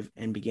to leave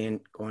and begin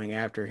going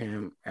after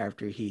him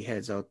after he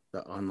heads out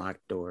the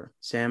unlocked door.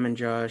 Sam and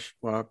Josh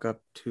walk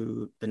up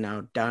to the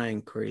now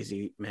dying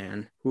crazy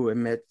man, who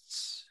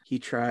admits he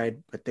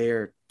tried, but they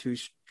are too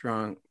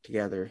strong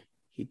together.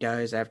 He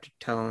dies after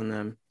telling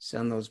them,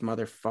 "Send those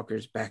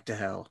motherfuckers back to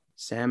hell."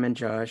 Sam and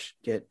Josh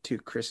get to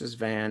Chris's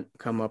van,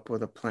 come up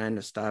with a plan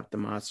to stop the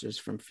monsters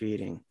from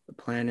feeding. The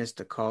plan is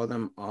to call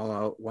them all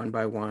out one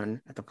by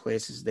one at the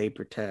places they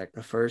protect.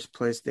 The first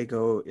place they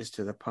go is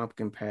to the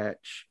pumpkin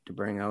patch to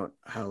bring out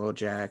Hollow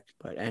Jack,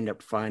 but end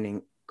up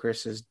finding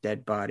Chris's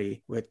dead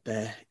body with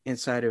the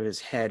inside of his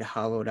head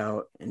hollowed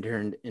out and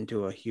turned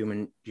into a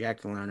human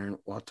jack-o'-lantern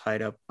while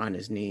tied up on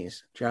his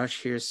knees.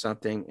 Josh hears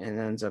something and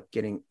ends up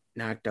getting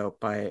knocked out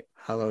by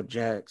Hollow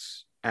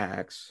Jack's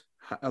axe.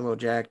 Hollow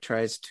Jack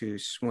tries to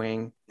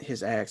swing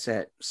his axe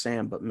at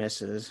Sam but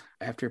misses.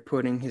 After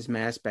putting his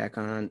mask back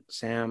on,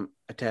 Sam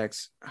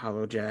attacks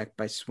Hollow Jack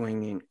by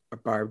swinging a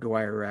barbed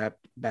wire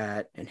wrapped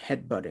bat and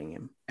headbutting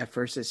him. At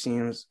first it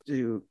seems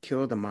to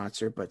kill the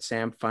monster, but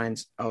Sam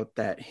finds out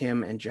that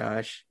him and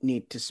Josh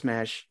need to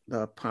smash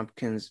the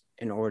pumpkins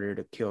in order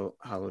to kill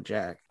Hollow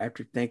Jack.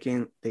 After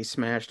thinking they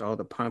smashed all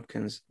the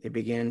pumpkins, they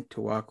begin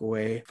to walk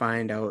away,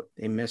 find out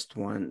they missed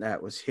one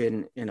that was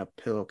hidden in a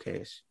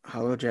pillowcase.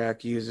 Hollow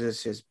Jack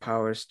uses his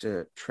powers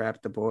to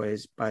trap the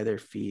boys by their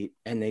feet,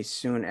 and they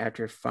soon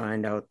after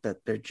find out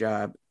that their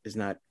job is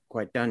not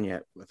quite done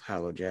yet with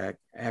Hollow Jack.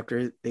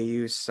 After they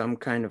use some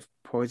kind of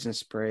poison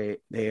spray,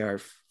 they are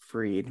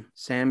freed.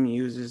 Sam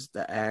uses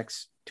the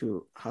axe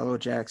to Hollow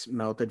Jack's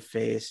melted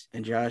face,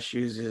 and Josh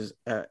uses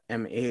a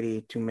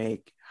M80 to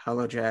make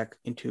Hollow Jack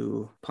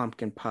into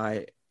pumpkin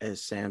pie,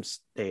 as Sam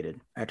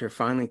stated. After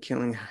finally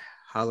killing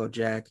Hollow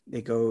Jack,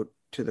 they go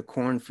to the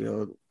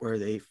cornfield where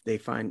they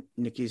find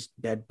Nikki's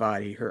dead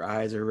body. Her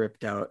eyes are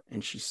ripped out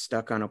and she's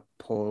stuck on a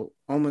pole,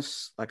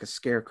 almost like a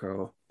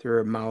scarecrow, through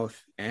her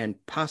mouth and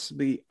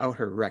possibly out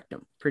her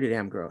rectum. Pretty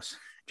damn gross.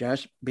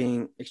 Josh,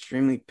 being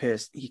extremely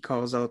pissed, he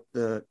calls out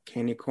the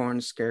candy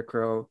corn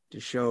scarecrow to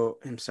show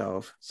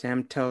himself.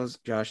 Sam tells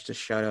Josh to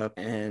shut up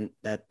and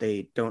that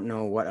they don't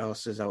know what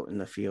else is out in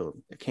the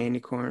field. The candy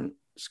corn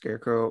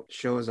scarecrow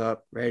shows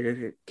up, ready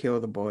to kill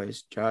the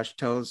boys. Josh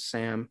tells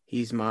Sam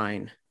he's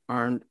mine.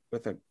 Armed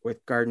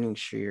with gardening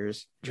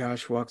shears,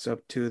 Josh walks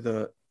up to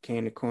the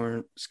candy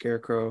corn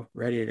scarecrow,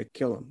 ready to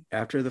kill him.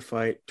 After the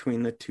fight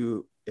between the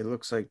two it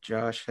looks like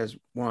Josh has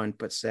won,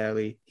 but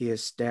sadly, he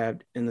is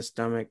stabbed in the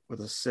stomach with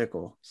a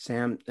sickle.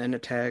 Sam then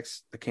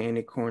attacks the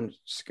candy corn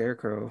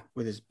scarecrow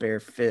with his bare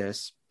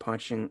fists,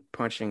 punching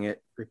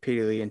it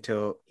repeatedly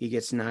until he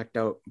gets knocked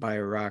out by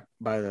a rock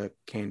by the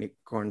candy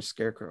corn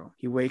scarecrow.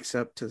 He wakes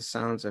up to the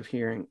sounds of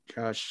hearing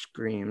Josh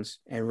screams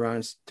and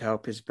runs to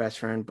help his best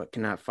friend but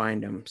cannot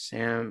find him.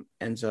 Sam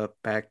ends up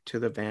back to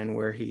the van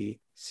where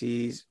he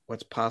sees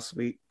what's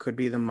possibly could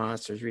be the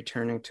monsters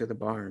returning to the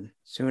barn.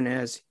 Soon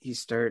as he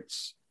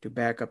starts to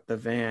back up the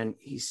van,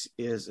 he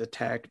is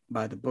attacked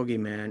by the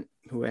boogeyman,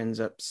 who ends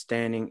up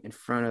standing in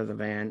front of the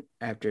van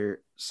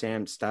after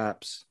Sam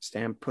stops.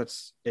 Sam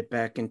puts it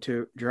back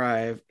into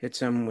drive, hits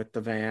him with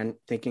the van,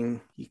 thinking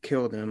he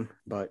killed him,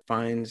 but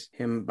finds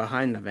him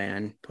behind the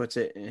van, puts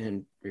it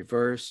in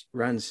reverse,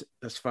 runs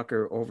this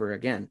fucker over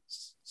again.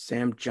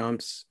 Sam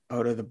jumps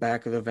out of the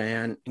back of the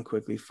van and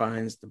quickly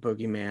finds the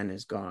boogeyman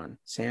is gone.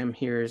 Sam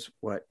hears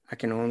what I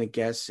can only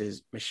guess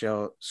is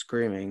Michelle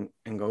screaming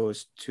and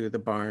goes to the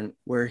barn,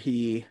 where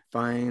he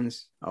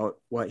finds out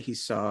what he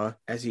saw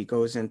as he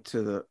goes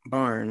into the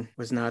barn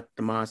was not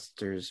the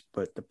monsters,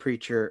 but the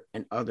preacher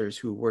and others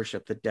who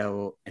worship the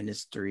devil and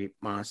his three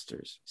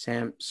monsters.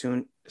 Sam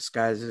soon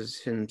disguises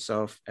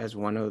himself as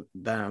one of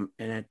them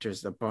and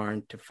enters the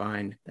barn to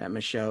find that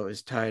Michelle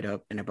is tied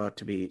up and about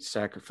to be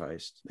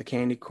sacrificed. The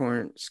candy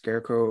corn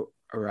scarecrow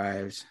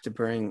arrives to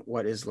bring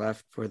what is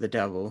left for the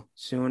devil.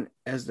 Soon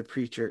as the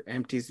preacher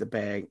empties the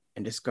bag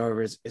and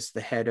discovers it's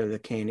the head of the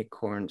candy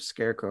corn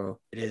scarecrow,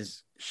 it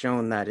is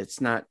shown that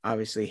it's not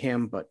obviously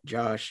him, but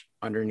Josh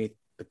underneath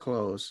the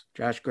clothes.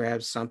 Josh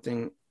grabs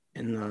something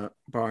in the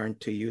barn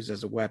to use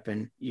as a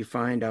weapon. You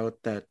find out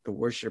that the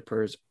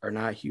worshippers are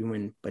not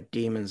human, but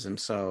demons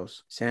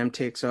themselves. Sam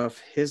takes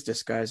off his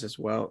disguise as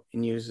well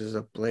and uses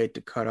a blade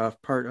to cut off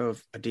part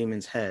of a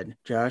demon's head.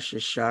 Josh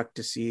is shocked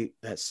to see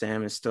that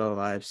Sam is still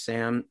alive.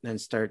 Sam then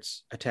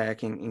starts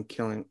attacking and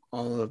killing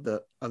all of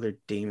the other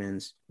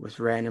demons with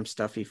random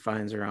stuff he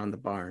finds around the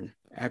barn.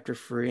 After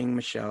freeing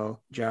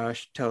Michelle,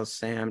 Josh tells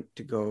Sam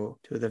to go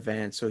to the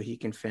van so he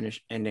can finish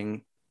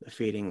ending the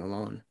feeding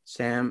alone.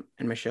 Sam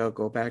and Michelle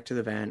go back to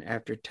the van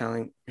after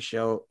telling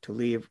Michelle to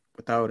leave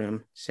without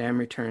him. Sam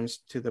returns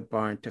to the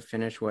barn to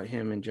finish what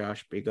him and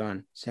Josh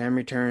begun. Sam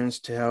returns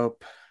to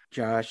help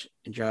Josh,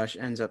 and Josh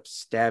ends up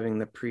stabbing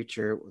the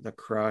preacher with a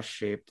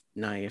cross-shaped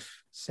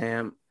knife.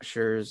 Sam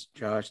assures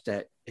Josh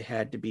that it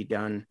had to be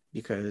done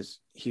because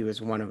he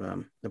was one of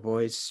them. The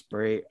boys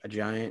spray a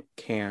giant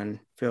can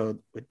filled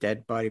with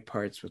dead body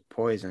parts with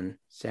poison.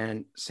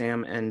 Sam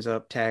ends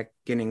up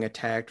getting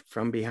attacked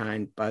from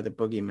behind by the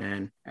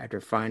boogeyman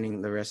after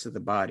finding the rest of the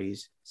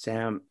bodies.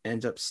 Sam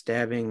ends up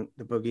stabbing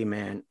the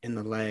boogeyman in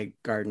the leg,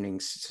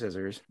 gardening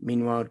scissors.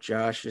 Meanwhile,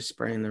 Josh is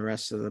spraying the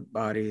rest of the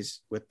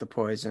bodies with the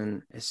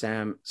poison as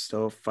Sam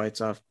still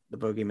fights off the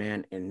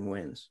boogeyman and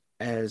wins.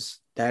 As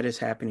that is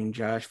happening,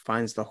 Josh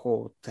finds the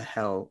hole to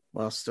hell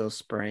while still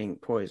spraying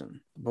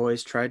poison. The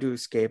boys try to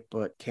escape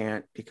but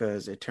can't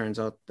because it turns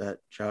out that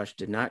Josh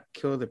did not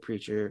kill the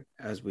preacher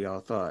as we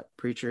all thought.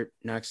 Preacher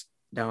knocks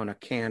down a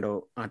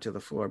candle onto the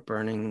floor,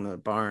 burning the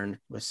barn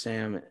with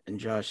Sam and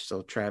Josh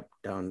still trapped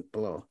down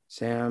below.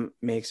 Sam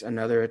makes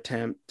another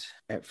attempt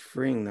at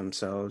freeing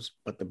themselves,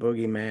 but the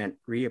boogeyman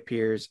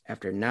reappears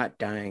after not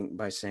dying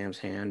by Sam's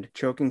hand.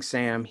 Choking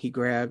Sam, he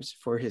grabs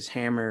for his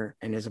hammer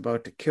and is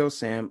about to kill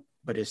Sam,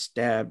 but is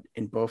stabbed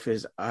in both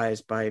his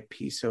eyes by a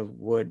piece of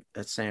wood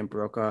that Sam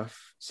broke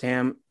off.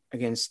 Sam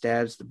again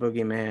stabs the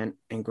boogeyman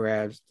and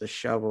grabs the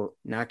shovel,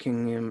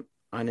 knocking him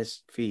on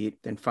his feet,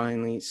 then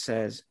finally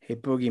says, "Hey,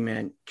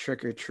 boogeyman,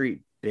 trick or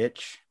treat,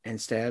 bitch," and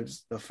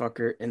stabs the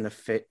fucker in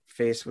the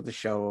face with the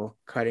shovel,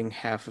 cutting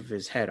half of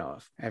his head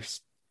off.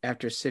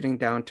 After sitting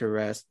down to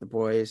rest, the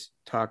boys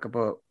talk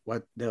about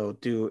what they'll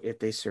do if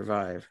they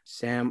survive.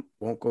 Sam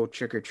won't go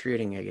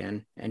trick-or-treating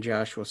again, and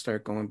Josh will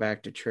start going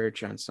back to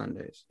church on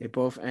Sundays. They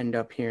both end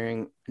up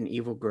hearing an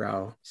evil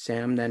growl.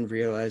 Sam then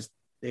realizes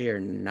they are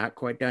not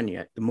quite done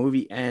yet. The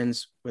movie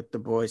ends with the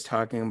boys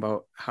talking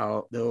about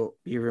how they'll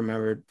be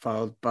remembered,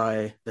 followed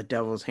by the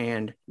devil's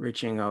hand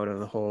reaching out of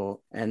the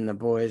hole and the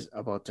boys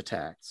about to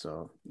attack.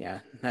 So yeah,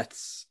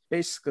 that's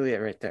basically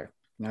it right there.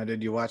 Now,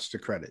 did you watch the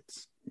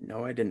credits?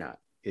 No, I did not.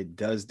 It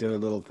does do a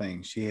little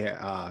thing. She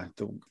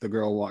the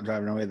girl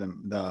driving away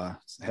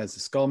has the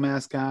skull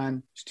mask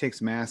on. She takes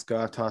the mask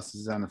off,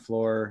 tosses it on the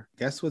floor.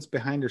 Guess what's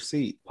behind her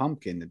seat?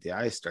 Pumpkin that the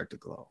eyes start to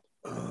glow.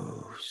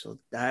 Oh, so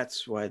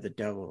that's why the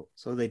devil.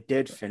 So they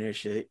did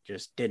finish it,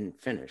 just didn't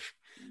finish.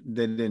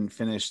 They didn't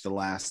finish the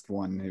last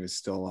one. He was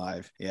still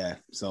alive. Yeah.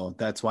 So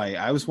that's why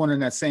I was wondering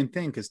that same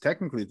thing, because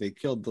technically if they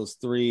killed those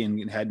three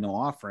and had no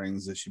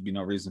offerings, there should be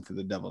no reason for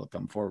the devil to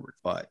come forward.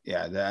 But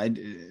yeah,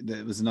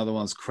 that was another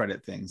one of those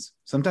credit things.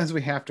 Sometimes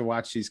we have to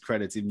watch these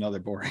credits even though they're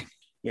boring.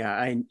 Yeah,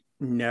 I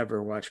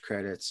never watch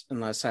credits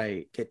unless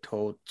I get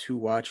told to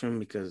watch them,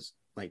 because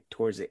like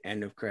towards the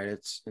end of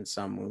credits in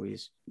some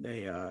movies,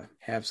 they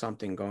have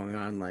something going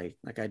on. Like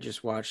I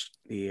just watched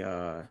the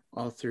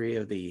all three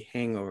of the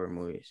Hangover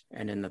movies,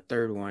 and in the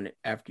third one,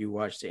 after you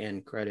watch the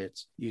end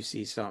credits, you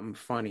see something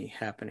funny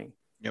happening.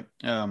 Yep.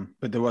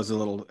 But there was a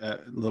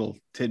little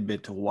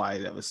tidbit to why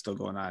that was still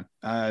going on.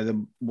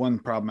 The one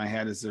problem I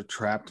had is they're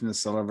trapped in the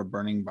cellar of a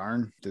burning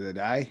barn. Do they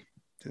die?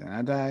 Do they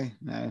not die?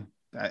 No.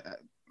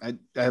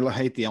 I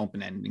hate the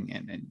open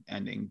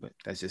ending, but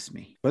that's just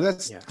me. But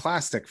that's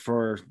classic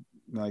for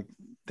like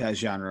that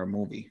genre of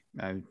movie.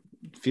 It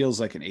feels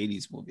like an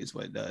 80s movie is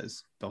what it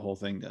does. The whole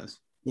thing does.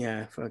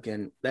 Yeah,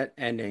 fucking that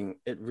ending,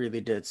 it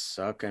really did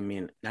suck. I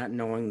mean, not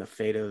knowing the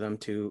fate of them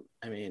two,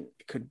 I mean,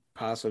 it could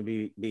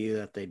possibly be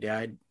that they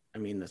died. I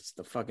mean, that's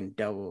the fucking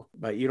devil,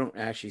 but you don't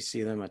actually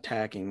see them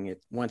attacking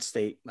it. Once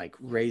they like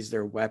raise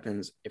their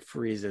weapons, it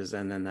freezes,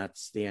 and then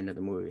that's the end of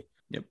the movie.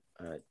 Yep.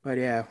 But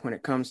yeah, when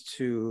it comes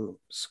to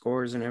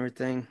scores and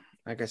everything,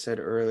 like I said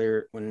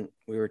earlier, when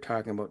we were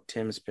talking about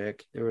Tim's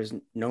pick, there was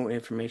no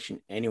information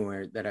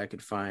anywhere that I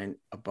could find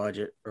a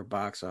budget or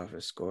box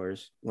office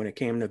scores. When it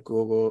came to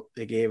Google,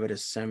 they gave it a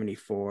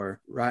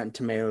 74. Rotten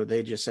Tomato,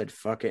 they just said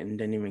fuck it and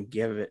didn't even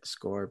give it a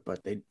score,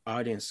 but the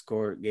audience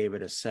score gave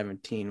it a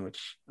 17,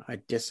 which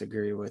I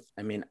disagree with.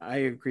 I mean, I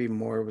agree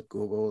more with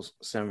Google's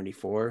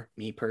 74.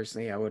 Me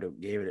personally, I would have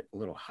gave it a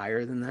little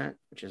higher than that,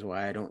 which is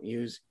why I don't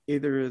use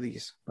either of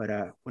these.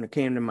 But when it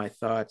came to my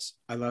thoughts,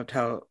 I loved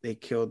how they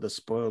killed the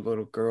spoiled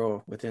little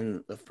girl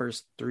within the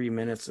first 3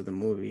 minutes of the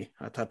movie.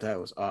 I thought that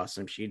was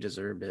awesome. She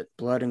deserved it.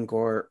 Blood and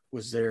gore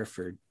was there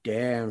for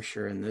damn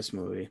sure in this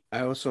movie.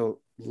 I also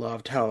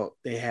loved how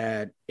they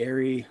had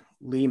Ari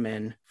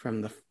Lehman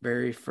from the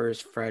very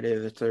first Friday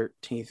the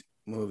 13th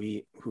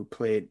movie who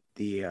played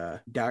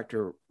the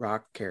Dr.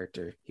 Rock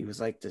character. He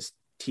was like this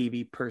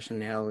TV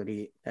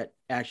personality that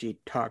actually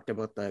talked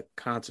about the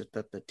concert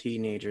that the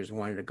teenagers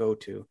wanted to go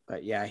to.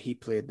 But yeah, he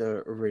played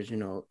the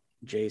original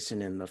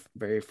Jason in the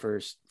very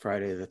first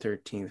Friday the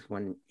 13th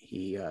when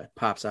he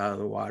pops out of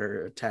the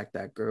water to attack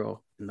that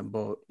girl in the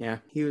boat. Yeah,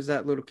 he was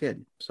that little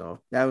kid. So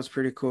that was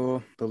pretty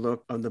cool. The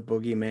look of the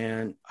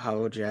boogeyman,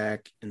 Hollow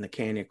Jack, and the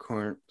candy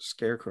corn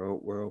scarecrow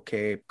were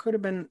okay. Could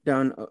have been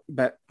done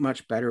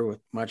much better with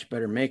much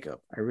better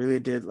makeup. I really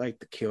did like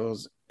the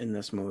kills in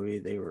this movie.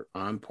 They were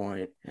on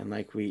point, and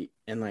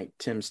like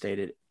Tim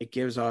stated, it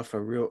gives off a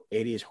real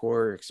 80s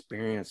horror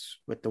experience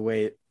with the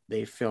way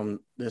they filmed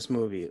this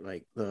movie.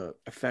 Like the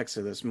effects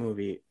of this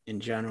movie in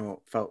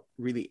general felt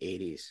really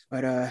 80s.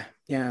 But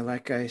yeah,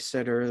 like I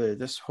said earlier,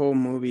 this whole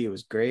movie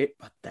was great,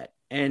 but that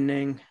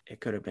ending, it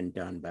could have been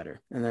done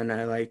better. And then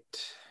I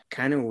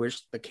kind of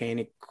wish the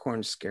candy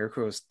corn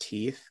scarecrow's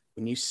teeth,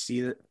 when you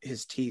see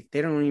his teeth,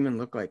 they don't even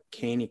look like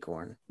candy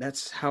corn.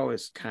 That's how I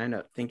was kind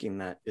of thinking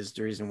that is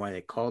the reason why they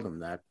called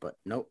him that. But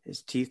nope,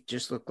 his teeth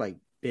just look like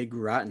big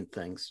rotten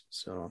things.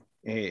 So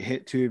it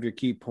hit two of your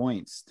key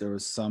points. There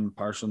was some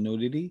partial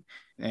nudity,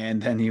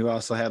 and then you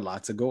also had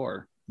lots of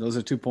gore. Those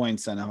are 2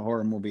 points on a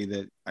horror movie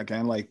that I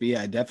kind of like. But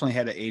yeah, it definitely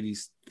had an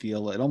 80s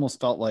feel. It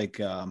almost felt like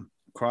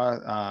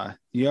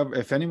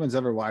if anyone's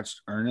ever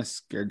watched Ernest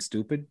Scared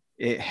Stupid,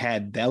 it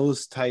had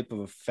those type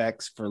of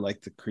effects for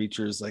like the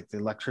creatures, like the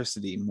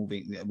electricity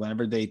moving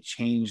whenever they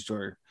changed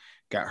or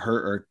got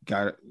hurt or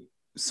got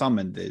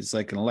summoned. There's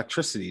like an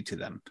electricity to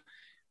them.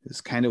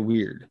 It's kind of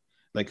weird,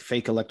 like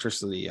fake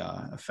electricity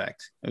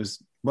effect.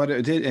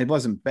 It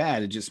wasn't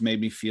bad. It just made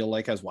me feel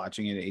like I was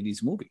watching an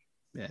 80s movie.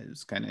 Yeah, it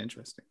was kind of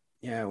interesting.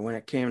 Yeah, when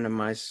it came to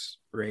my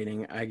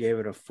rating, I gave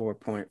it a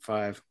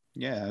 4.5.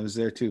 Yeah, I was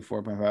there too,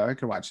 4.5. I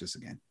could watch this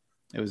again.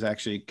 It was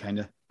actually kind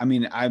of, I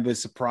mean, I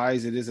was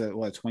surprised it is a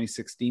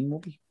 2016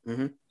 movie?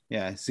 Mm-hmm.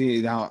 Yeah,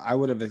 see, now I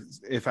would have,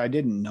 if I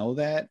didn't know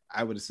that,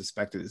 I would have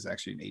suspected it's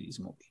actually an 80s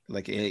movie,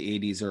 like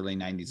 80s, early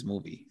 90s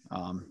movie.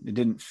 It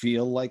didn't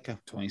feel like a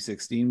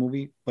 2016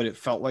 movie, but it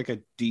felt like a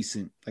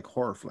decent, like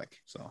horror flick.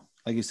 So,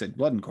 like you said,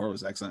 Blood and Gore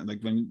was excellent.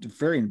 Like when the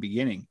very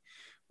beginning,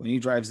 when he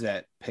drives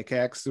that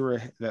pickaxe through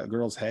that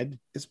girl's head,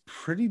 it's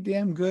pretty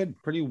damn good,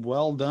 pretty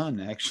well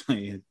done,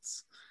 actually.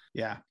 It's,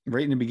 yeah,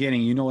 right in the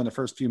beginning, in the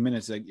first few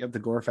minutes, like, the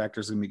gore factor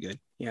is gonna be good.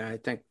 Yeah, I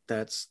think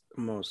that's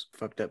the most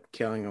fucked up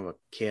killing of a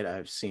kid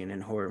I've seen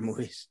in horror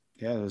movies.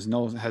 Yeah, there's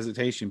no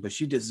hesitation, but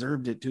she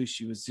deserved it too.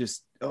 She was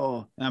just,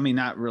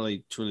 not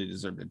really truly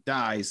deserved to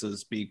die, so to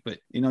speak, but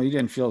you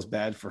didn't feel as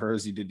bad for her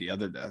as you did the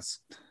other deaths.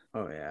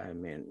 Oh yeah, I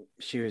mean,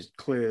 she was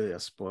clearly a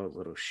spoiled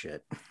little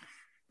shit.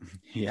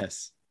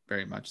 Yes,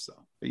 very much so.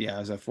 But yeah, I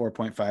was at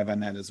 4.5 on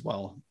that as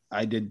well.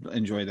 I did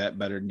enjoy that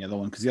better than the other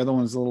one because the other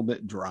one's a little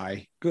bit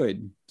dry.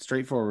 Good,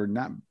 straightforward,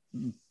 not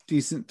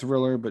decent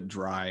thriller, but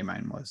dry.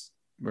 Mine was,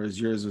 whereas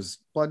yours was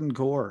blood and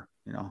gore.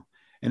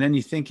 And then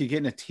you think you're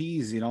getting a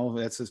tease.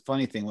 That's this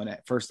funny thing when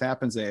it first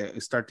happens. They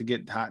start to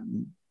get hot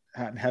and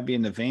heavy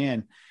in the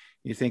van.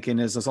 You're thinking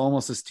is this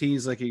almost this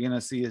tease like you're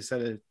gonna see a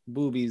set of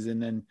boobies,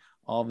 and then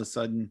all of a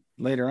sudden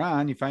later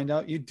on you find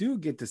out you do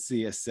get to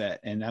see a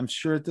set. And I'm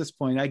sure at this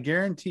point, I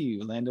guarantee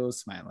you, Lando was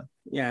smiling.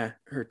 Yeah,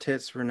 her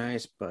tits were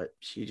nice, but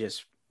she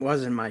just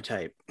wasn't my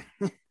type.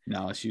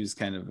 No, she was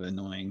kind of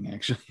annoying,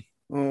 actually.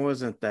 Well, it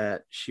wasn't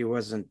that she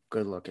wasn't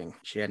good looking.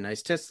 She had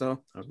nice tits,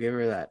 though. I'll give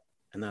her that.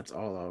 And that's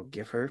all I'll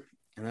give her.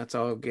 And that's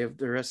all I'll give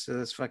the rest of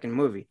this fucking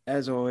movie.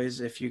 As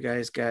always, if you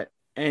guys got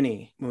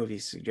any movie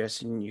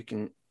suggestion, you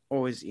can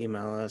always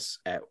email us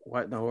at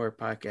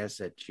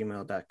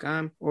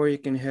whatinthehorrorpodcast@gmail.com, or you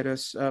can hit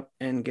us up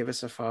and give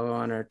us a follow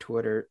on our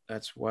Twitter.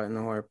 That's What in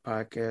the Horror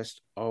Podcast,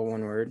 all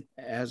one word.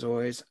 As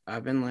always,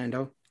 I've been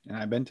Lando. And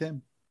I've been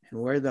Tim. And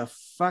we're the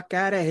fuck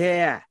out of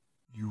here.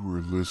 You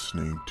were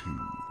listening to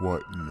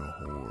What in the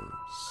Horror.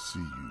 See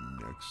you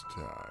next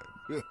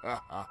time.